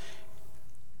trials,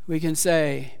 we can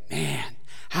say, man,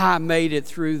 I made it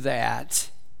through that.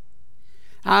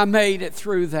 I made it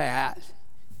through that.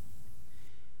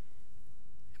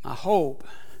 My hope,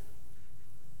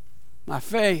 my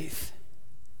faith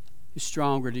is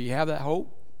stronger. Do you have that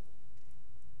hope?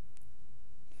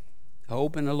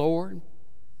 Hope in the Lord?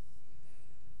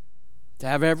 To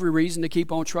have every reason to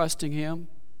keep on trusting Him?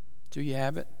 Do you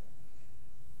have it?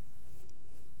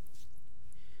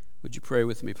 Would you pray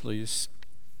with me, please?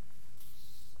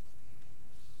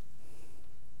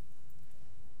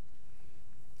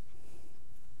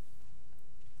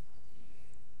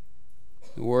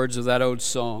 The words of that old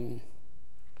song: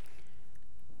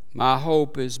 my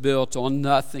hope is built on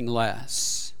nothing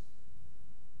less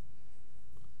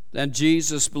than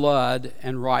Jesus' blood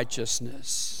and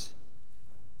righteousness.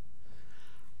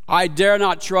 I dare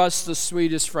not trust the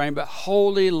sweetest frame, but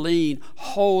wholly lean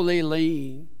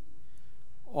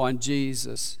on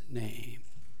Jesus' name.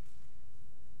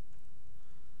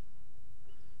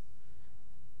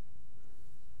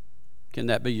 Can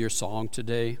that be your song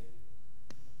today?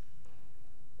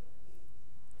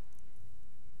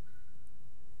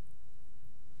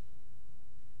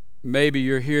 Maybe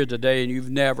you're here today and you've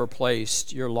never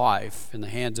placed your life in the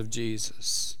hands of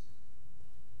Jesus.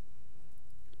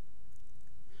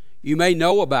 You may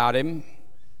know about him,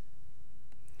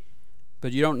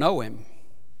 but you don't know him.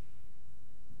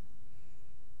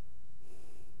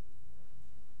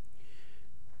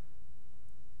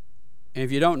 And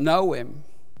if you don't know him,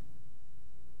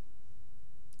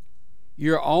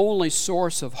 your only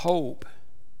source of hope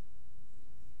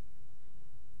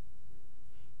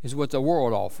is what the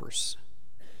world offers.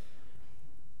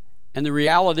 And the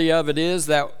reality of it is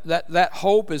that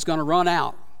hope is going to run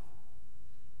out.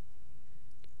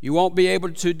 You won't be able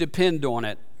to depend on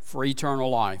it for eternal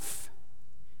life.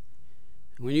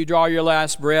 When you draw your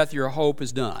last breath, your hope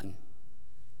is done.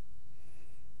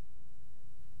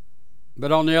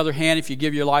 But on the other hand, if you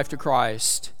give your life to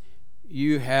Christ,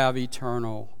 you have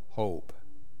eternal hope,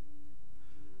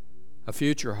 a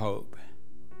future hope.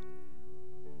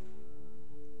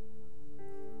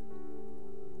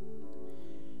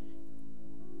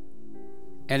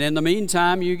 And in the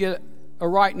meantime, you get a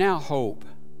right now hope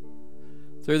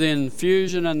through the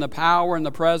infusion and the power and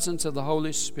the presence of the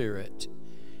Holy Spirit.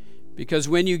 Because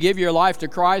when you give your life to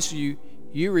Christ, you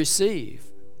receive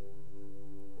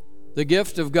the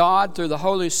gift of God through the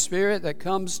Holy Spirit that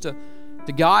comes to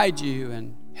guide you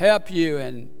and help you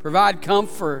and provide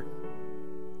comfort,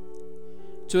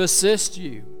 to assist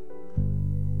you.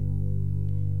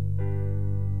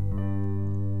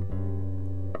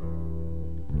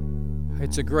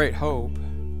 It's a great hope.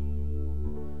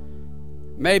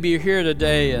 Maybe you're here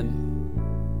today and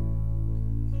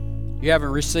you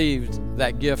haven't received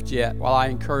that gift yet. Well, I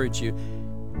encourage you,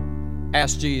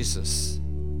 ask Jesus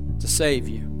to save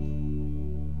you.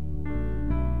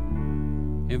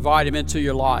 Invite him into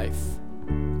your life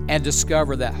and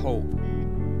discover that hope.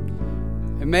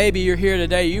 And maybe you're here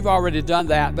today, you've already done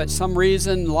that, but some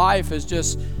reason life is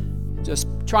just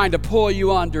trying to pull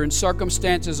you under, and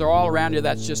circumstances are all around you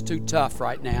that's just too tough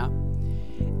right now.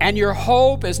 And your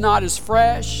hope is not as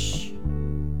fresh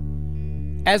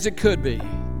as it could be.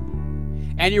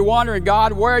 And you're wondering,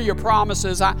 God, where are your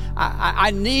promises?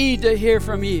 I need to hear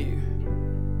from you.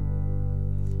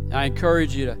 And I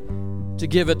encourage you to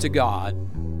give it to God.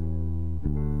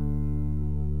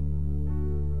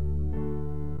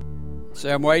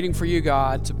 Say, I'm waiting for you,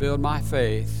 God, to build my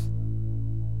faith,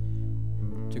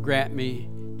 to grant me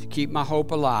to keep my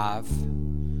hope alive,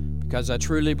 because I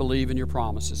truly believe in your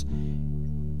promises.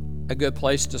 A good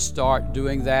place to start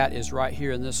doing that is right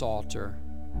here in this altar.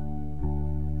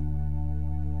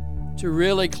 To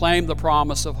really claim the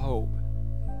promise of hope.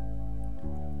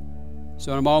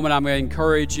 So in a moment, I'm going to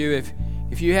encourage you,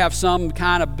 if you have some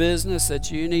kind of business that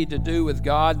you need to do with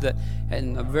God, that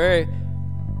in the very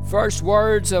first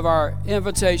words of our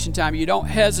invitation time, you don't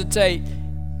hesitate.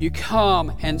 You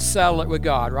come and settle it with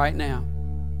God right now.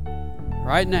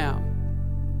 Right now.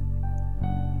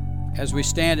 As we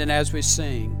stand and as we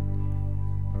sing,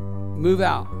 move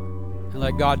out and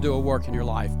let God do a work in your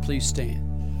life. Please stand.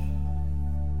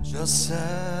 Just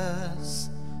as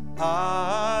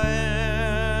I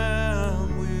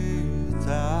am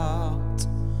without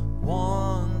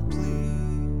one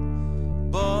plea,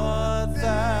 but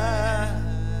that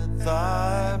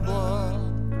thy blood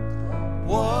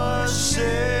was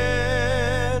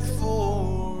shed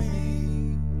for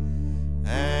me,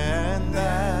 and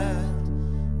that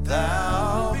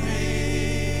thou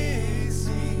bids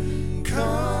me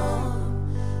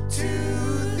come to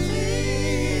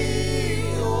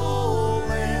thee, O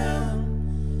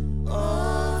Lamb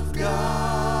of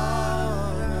God.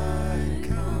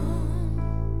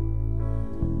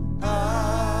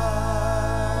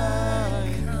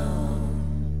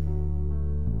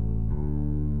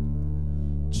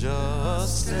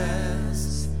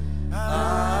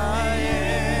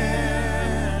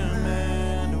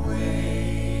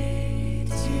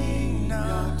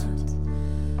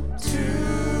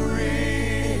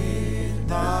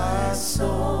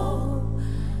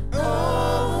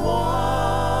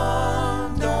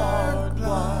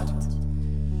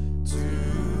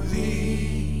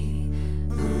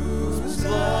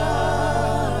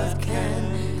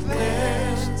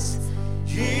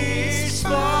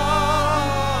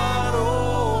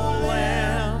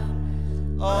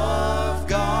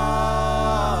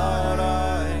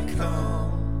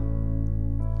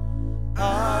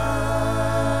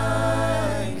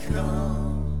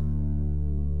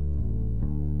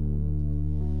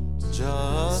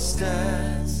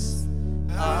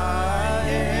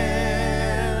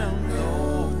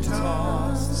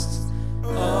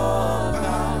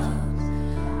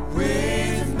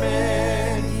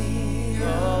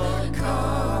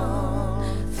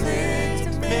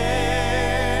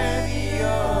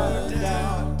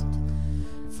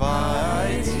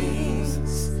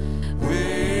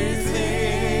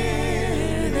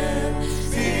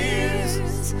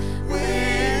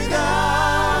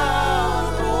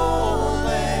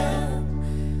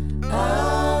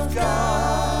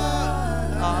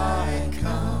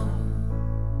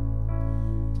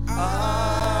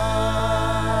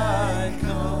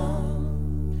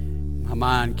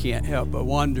 mind can't help but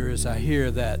wonder as I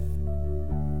hear that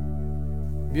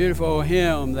beautiful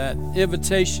hymn, that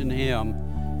invitation hymn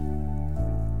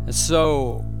that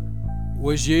so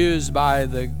was used by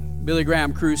the Billy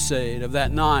Graham crusade of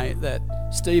that night that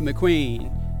Steve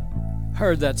McQueen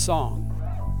heard that song.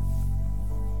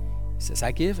 He says,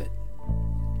 I give it.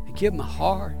 I give my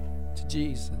heart to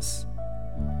Jesus.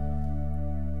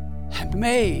 I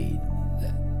made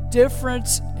the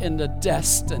difference in the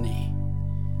destiny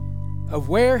of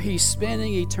where he's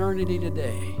spending eternity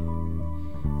today.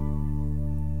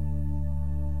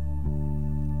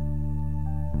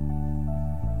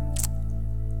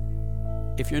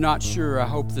 If you're not sure, I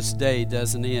hope this day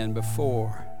doesn't end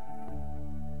before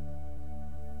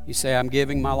you say, I'm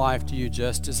giving my life to you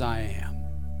just as I am.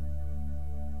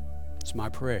 It's my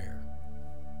prayer.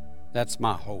 That's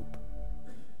my hope.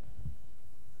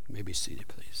 You may be seated,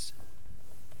 please.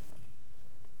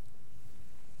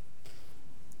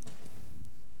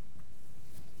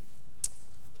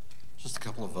 Just a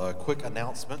couple of quick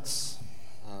announcements.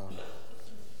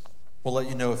 We'll let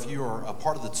you know if you are a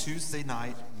part of the Tuesday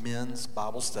night men's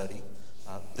Bible study.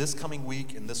 This coming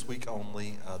week and this week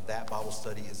only, that Bible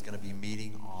study is going to be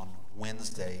meeting on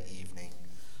Wednesday evening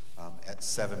at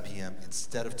 7 p.m.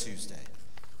 instead of Tuesday.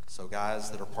 So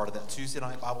guys that are part of that Tuesday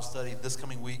night Bible study, this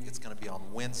coming week it's going to be on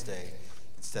Wednesday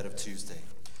instead of Tuesday.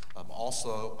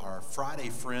 Also, our Friday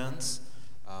friends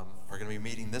are going to be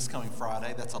meeting this coming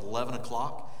Friday. That's at 11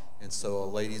 o'clock. And so,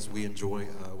 ladies, we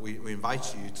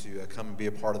invite you to come and be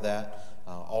a part of that.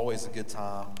 Always a good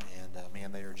time. And,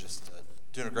 man, they are just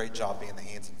doing a great job being the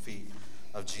hands and feet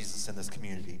of Jesus in this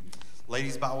community.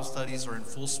 Ladies' Bible studies are in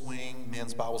full swing.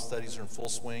 Men's Bible studies are in full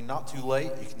swing. Not too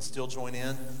late. You can still join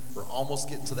in. We're almost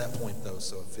getting to that point, though.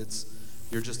 So if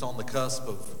you're just on the cusp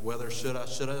of whether should I,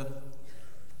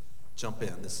 jump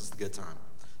in. This is the good time.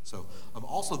 So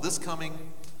also this coming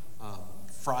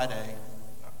Friday,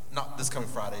 not this coming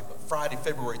Friday, but Friday,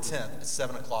 February 10th at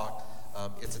 7 o'clock,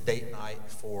 it's a date night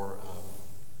for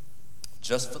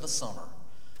just for the summer.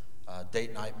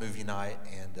 Date night, movie night,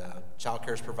 and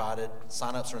childcare is provided.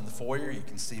 Sign-ups are in the foyer. You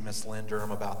can see Miss Lynn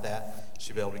Durham about that.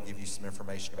 She'll be able to give you some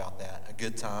information about that. A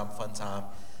good time, fun time,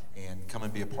 and come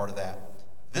and be a part of that.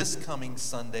 This coming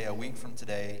Sunday, a week from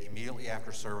today, immediately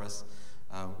after service,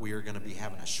 we are going to be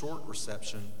having a short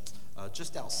reception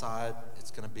just outside.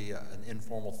 It's going to be an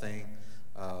informal thing,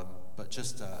 but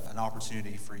just an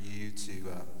opportunity for you to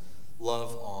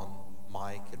love on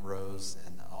Mike and Rose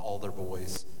and all their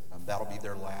boys. That'll be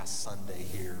their last Sunday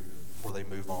here before they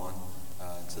move on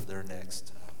to their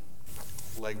next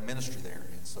leg ministry there.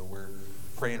 And so we're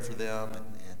praying for them,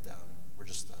 and we're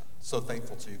just so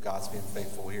thankful to God's being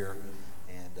faithful here.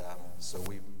 And so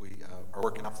we are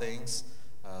working on things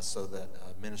so that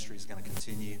ministry is going to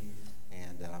continue.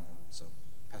 And so,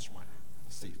 Pastor Mike,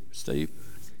 Steve. Steve.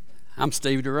 I'm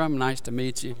Steve Durham. Nice to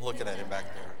meet you. I'm looking at him back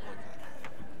there.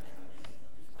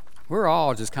 We're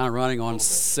all just kind of running on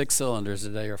 6 cylinders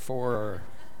today, or 4 or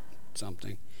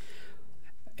something.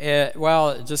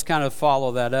 Well, just kind of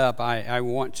follow that up. I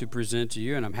want to present to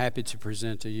you, and I'm happy to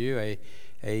present to you,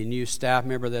 a new staff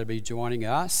member that will be joining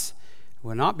us.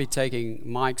 Will not be taking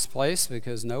Mike's place,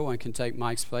 because no one can take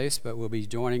Mike's place, but will be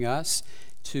joining us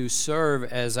to serve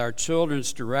as our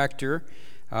children's director,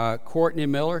 Courtney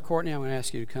Miller. Courtney, I'm going to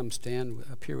ask you to come stand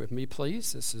up here with me,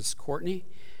 please. This is Courtney.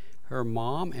 Her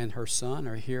mom and her son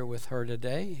are here with her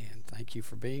today, and thank you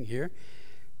for being here.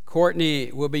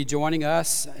 Courtney will be joining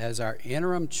us as our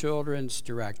interim children's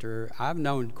director. I've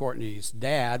known Courtney's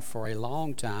dad for a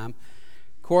long time.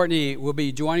 Courtney will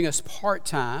be joining us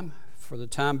part-time for the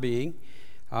time being.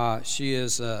 She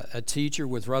is a teacher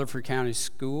with Rutherford County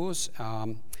Schools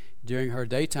during her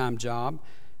daytime job.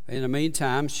 In the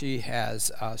meantime, she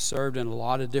has served in a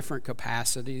lot of different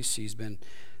capacities. She's been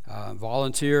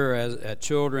volunteer at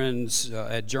children's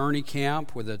at Journey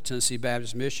Camp with the Tennessee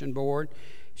Baptist Mission Board.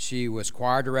 She was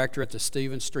choir director at the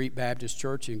Stevens Street Baptist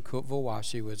Church in Cookeville while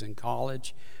she was in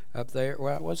college up there.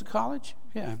 Well, was it college?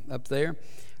 Yeah, up there.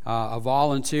 A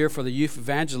volunteer for the Youth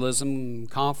Evangelism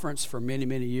Conference for many,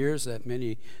 many years that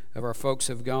many of our folks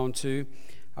have gone to.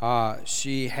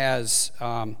 She has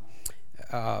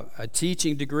a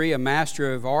teaching degree, a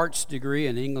Master of Arts degree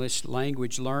in English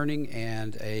Language Learning,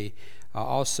 and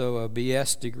also a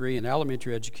BS degree in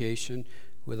elementary education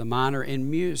with a minor in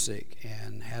music,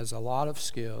 and has a lot of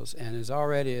skills, and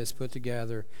has put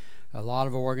together a lot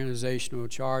of organizational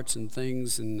charts and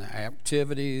things and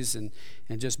activities, and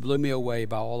just blew me away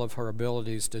by all of her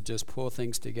abilities to just pull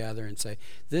things together and say,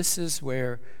 this is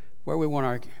where we want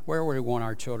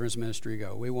our children's ministry to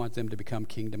go. We want them to become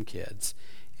kingdom kids.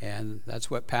 And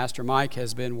that's what Pastor Mike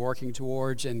has been working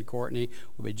towards, and Courtney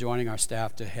will be joining our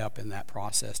staff to help in that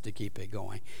process to keep it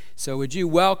going. So would you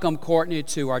welcome Courtney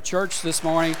to our church this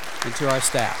morning and to our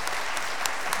staff.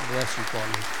 Bless you,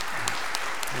 Courtney.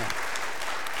 Yeah.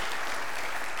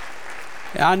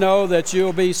 I know that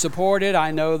you'll be supported.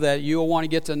 I know that you'll want to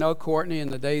get to know Courtney in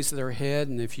the days that are ahead.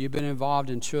 And if you've been involved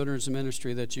in children's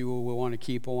ministry, that you will want to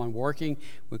keep on working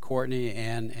with Courtney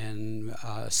and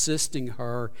assisting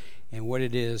her in what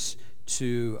it is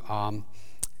to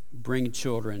bring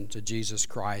children to Jesus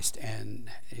Christ. And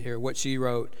here, what she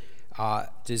wrote,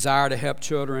 desire to help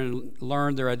children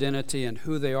learn their identity and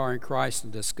who they are in Christ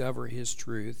and discover His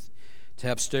truth. To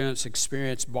help students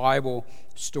experience Bible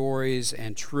stories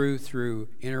and truth through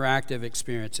interactive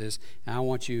experiences. And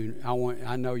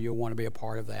I know you'll want to be a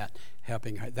part of that,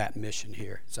 helping that mission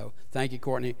here. So thank you,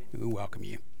 Courtney, and we welcome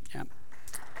you. Yeah.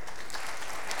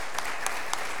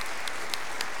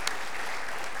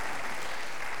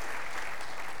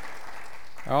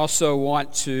 I also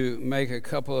want to make a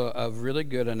couple of really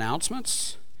good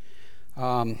announcements.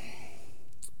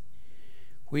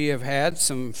 We have had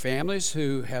some families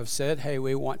who have said, hey,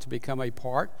 we want to become a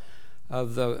part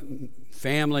of the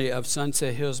family of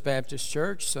Sunset Hills Baptist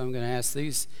Church. So I'm going to ask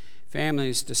these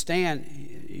families to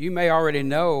stand. You may already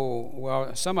know,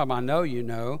 well, some of them I know you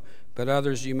know, but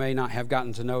others you may not have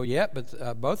gotten to know yet.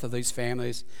 But both of these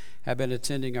families have been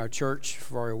attending our church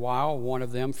for a while, one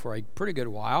of them for a pretty good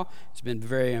while. Has been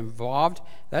very involved.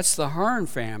 That's the Hearn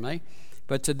family.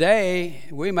 But today,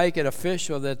 we make it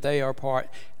official that they are part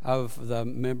of the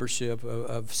membership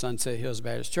of Sunset Hills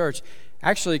Baptist Church.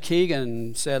 Actually,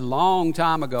 Keegan said a long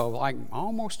time ago, like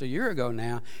almost a year ago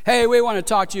now, hey, we want to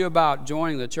talk to you about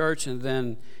joining the church. And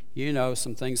then,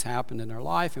 some things happened in their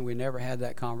life, and we never had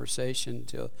that conversation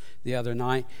until the other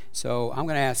night. So I'm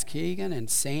going to ask Keegan and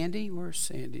Sandy. Where's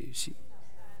Sandy?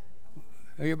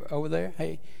 Are you over there?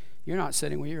 Hey, you're not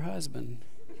sitting with your husband.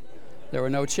 There were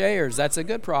no chairs. That's a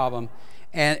good problem.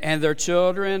 And their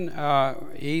children,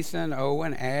 Ethan,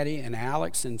 Owen, Addie, and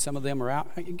Alex, and some of them are out.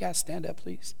 You guys stand up,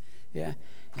 please. Yeah.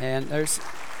 And there's...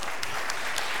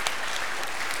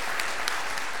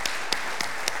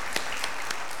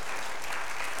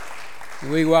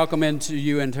 We welcome into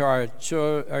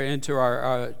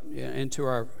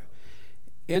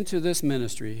this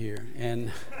ministry here.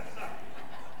 And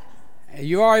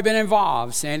you've already been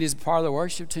involved. Sandy's part of the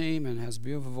worship team and has a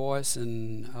beautiful voice,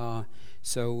 and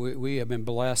so we have been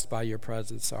blessed by your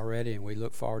presence already, and we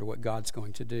look forward to what God's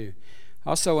going to do. I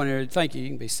also want to thank you. You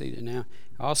can be seated now.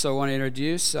 I also want to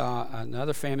introduce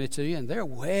another family to you, and they're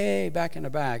way back in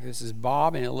the back. This is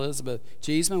Bob and Elizabeth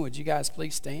Cheeseman. Would you guys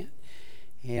please stand?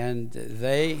 And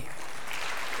they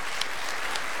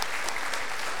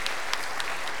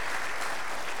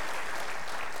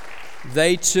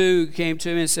too came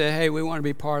to me and said, hey, we want to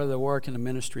be part of the work in the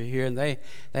ministry here. And they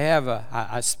have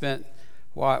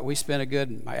we spent a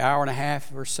good hour and a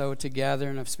half or so together,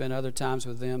 and I've spent other times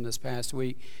with them this past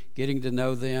week, getting to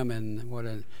know them, and what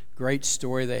a great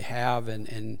story they have,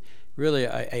 and really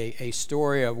a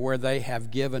story of where they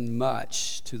have given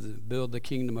much to build the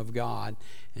kingdom of God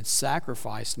and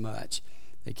sacrificed much.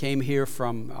 They came here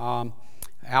from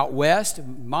out west,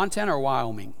 Montana or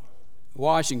Wyoming?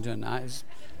 Washington.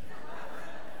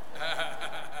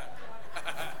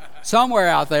 Somewhere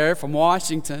out there from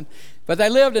Washington. But they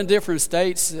lived in different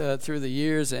states through the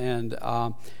years, and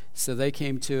so they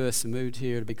came to us and moved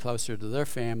here to be closer to their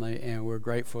family, and we're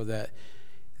grateful that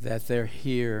they're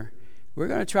here. We're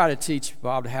going to try to teach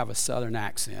Bob to have a southern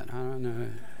accent. I don't know.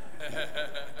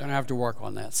 Going to have to work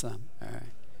on that some. All right.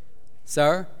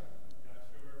 Sir?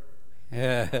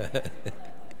 Yeah.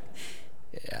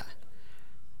 Yeah.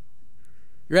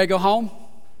 You ready to go home?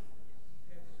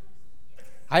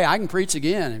 Hey, I can preach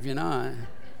again if you're not.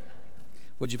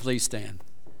 Would you please stand?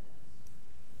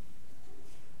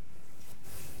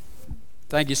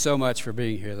 Thank you so much for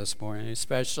being here this morning,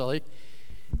 especially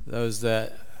those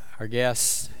that are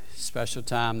guests. Special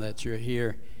time that you're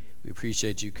here. We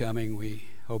appreciate you coming. We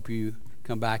hope you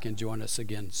come back and join us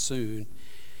again soon.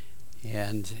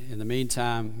 And in the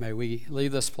meantime, may we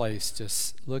leave this place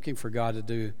just looking for God to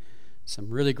do some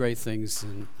really great things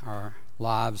in our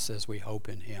lives as we hope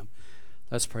in Him.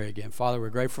 Let's pray again. Father, we're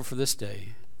grateful for this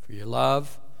day, for your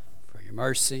love, for your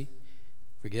mercy,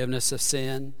 forgiveness of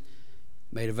sin,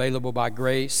 made available by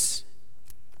grace.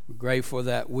 We're grateful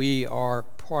that we are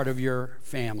part of your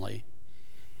family.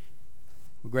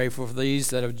 We're grateful for these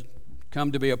that have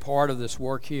come to be a part of this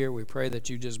work here. We pray that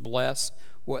you just bless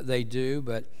what they do,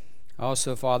 but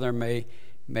also, Father, may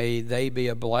they be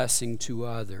a blessing to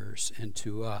others and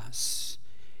to us.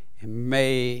 And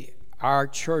may our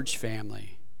church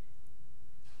family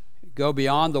go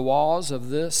beyond the walls of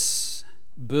this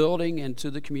building into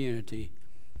the community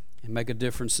and make a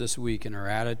difference this week in our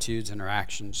attitudes and our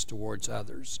actions towards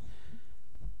others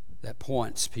that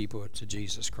points people to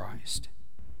Jesus Christ.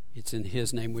 It's in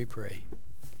His name we pray.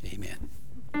 Amen.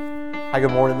 Hi,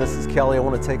 good morning. This is Kelly. I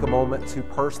want to take a moment to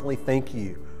personally thank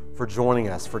you for joining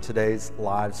us for today's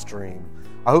live stream.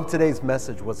 I hope today's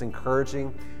message was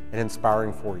encouraging and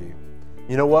inspiring for you.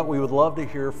 You know what? We would love to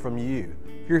hear from you.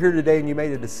 If you're here today and you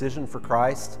made a decision for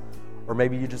Christ, or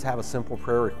maybe you just have a simple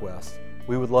prayer request,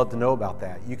 we would love to know about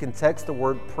that. You can text the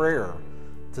word prayer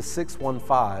to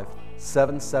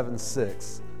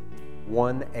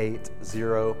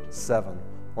 615-776-1807.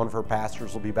 One of her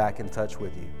pastors will be back in touch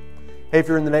with you. Hey, if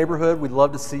you're in the neighborhood, we'd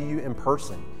love to see you in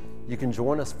person. You can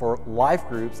join us for life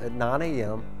groups at 9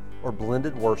 a.m. or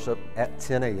blended worship at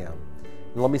 10 a.m.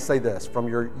 And let me say this, from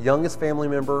your youngest family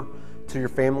member to your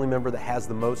family member that has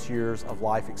the most years of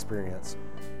life experience,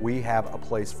 we have a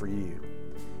place for you.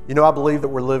 You know, I believe that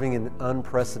we're living in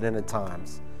unprecedented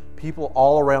times. People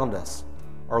all around us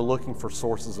are looking for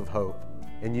sources of hope.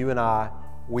 And you and I,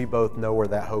 we both know where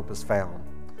that hope is found.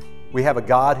 We have a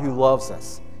God who loves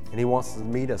us, and He wants to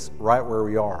meet us right where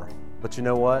we are. But you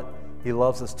know what? He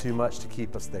loves us too much to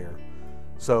keep us there.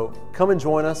 So come and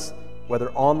join us,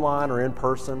 whether online or in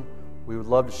person. We would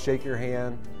love to shake your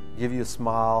hand, give you a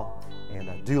smile,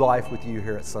 and do life with you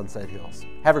here at Sunset Hills.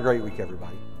 Have a great week,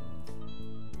 everybody.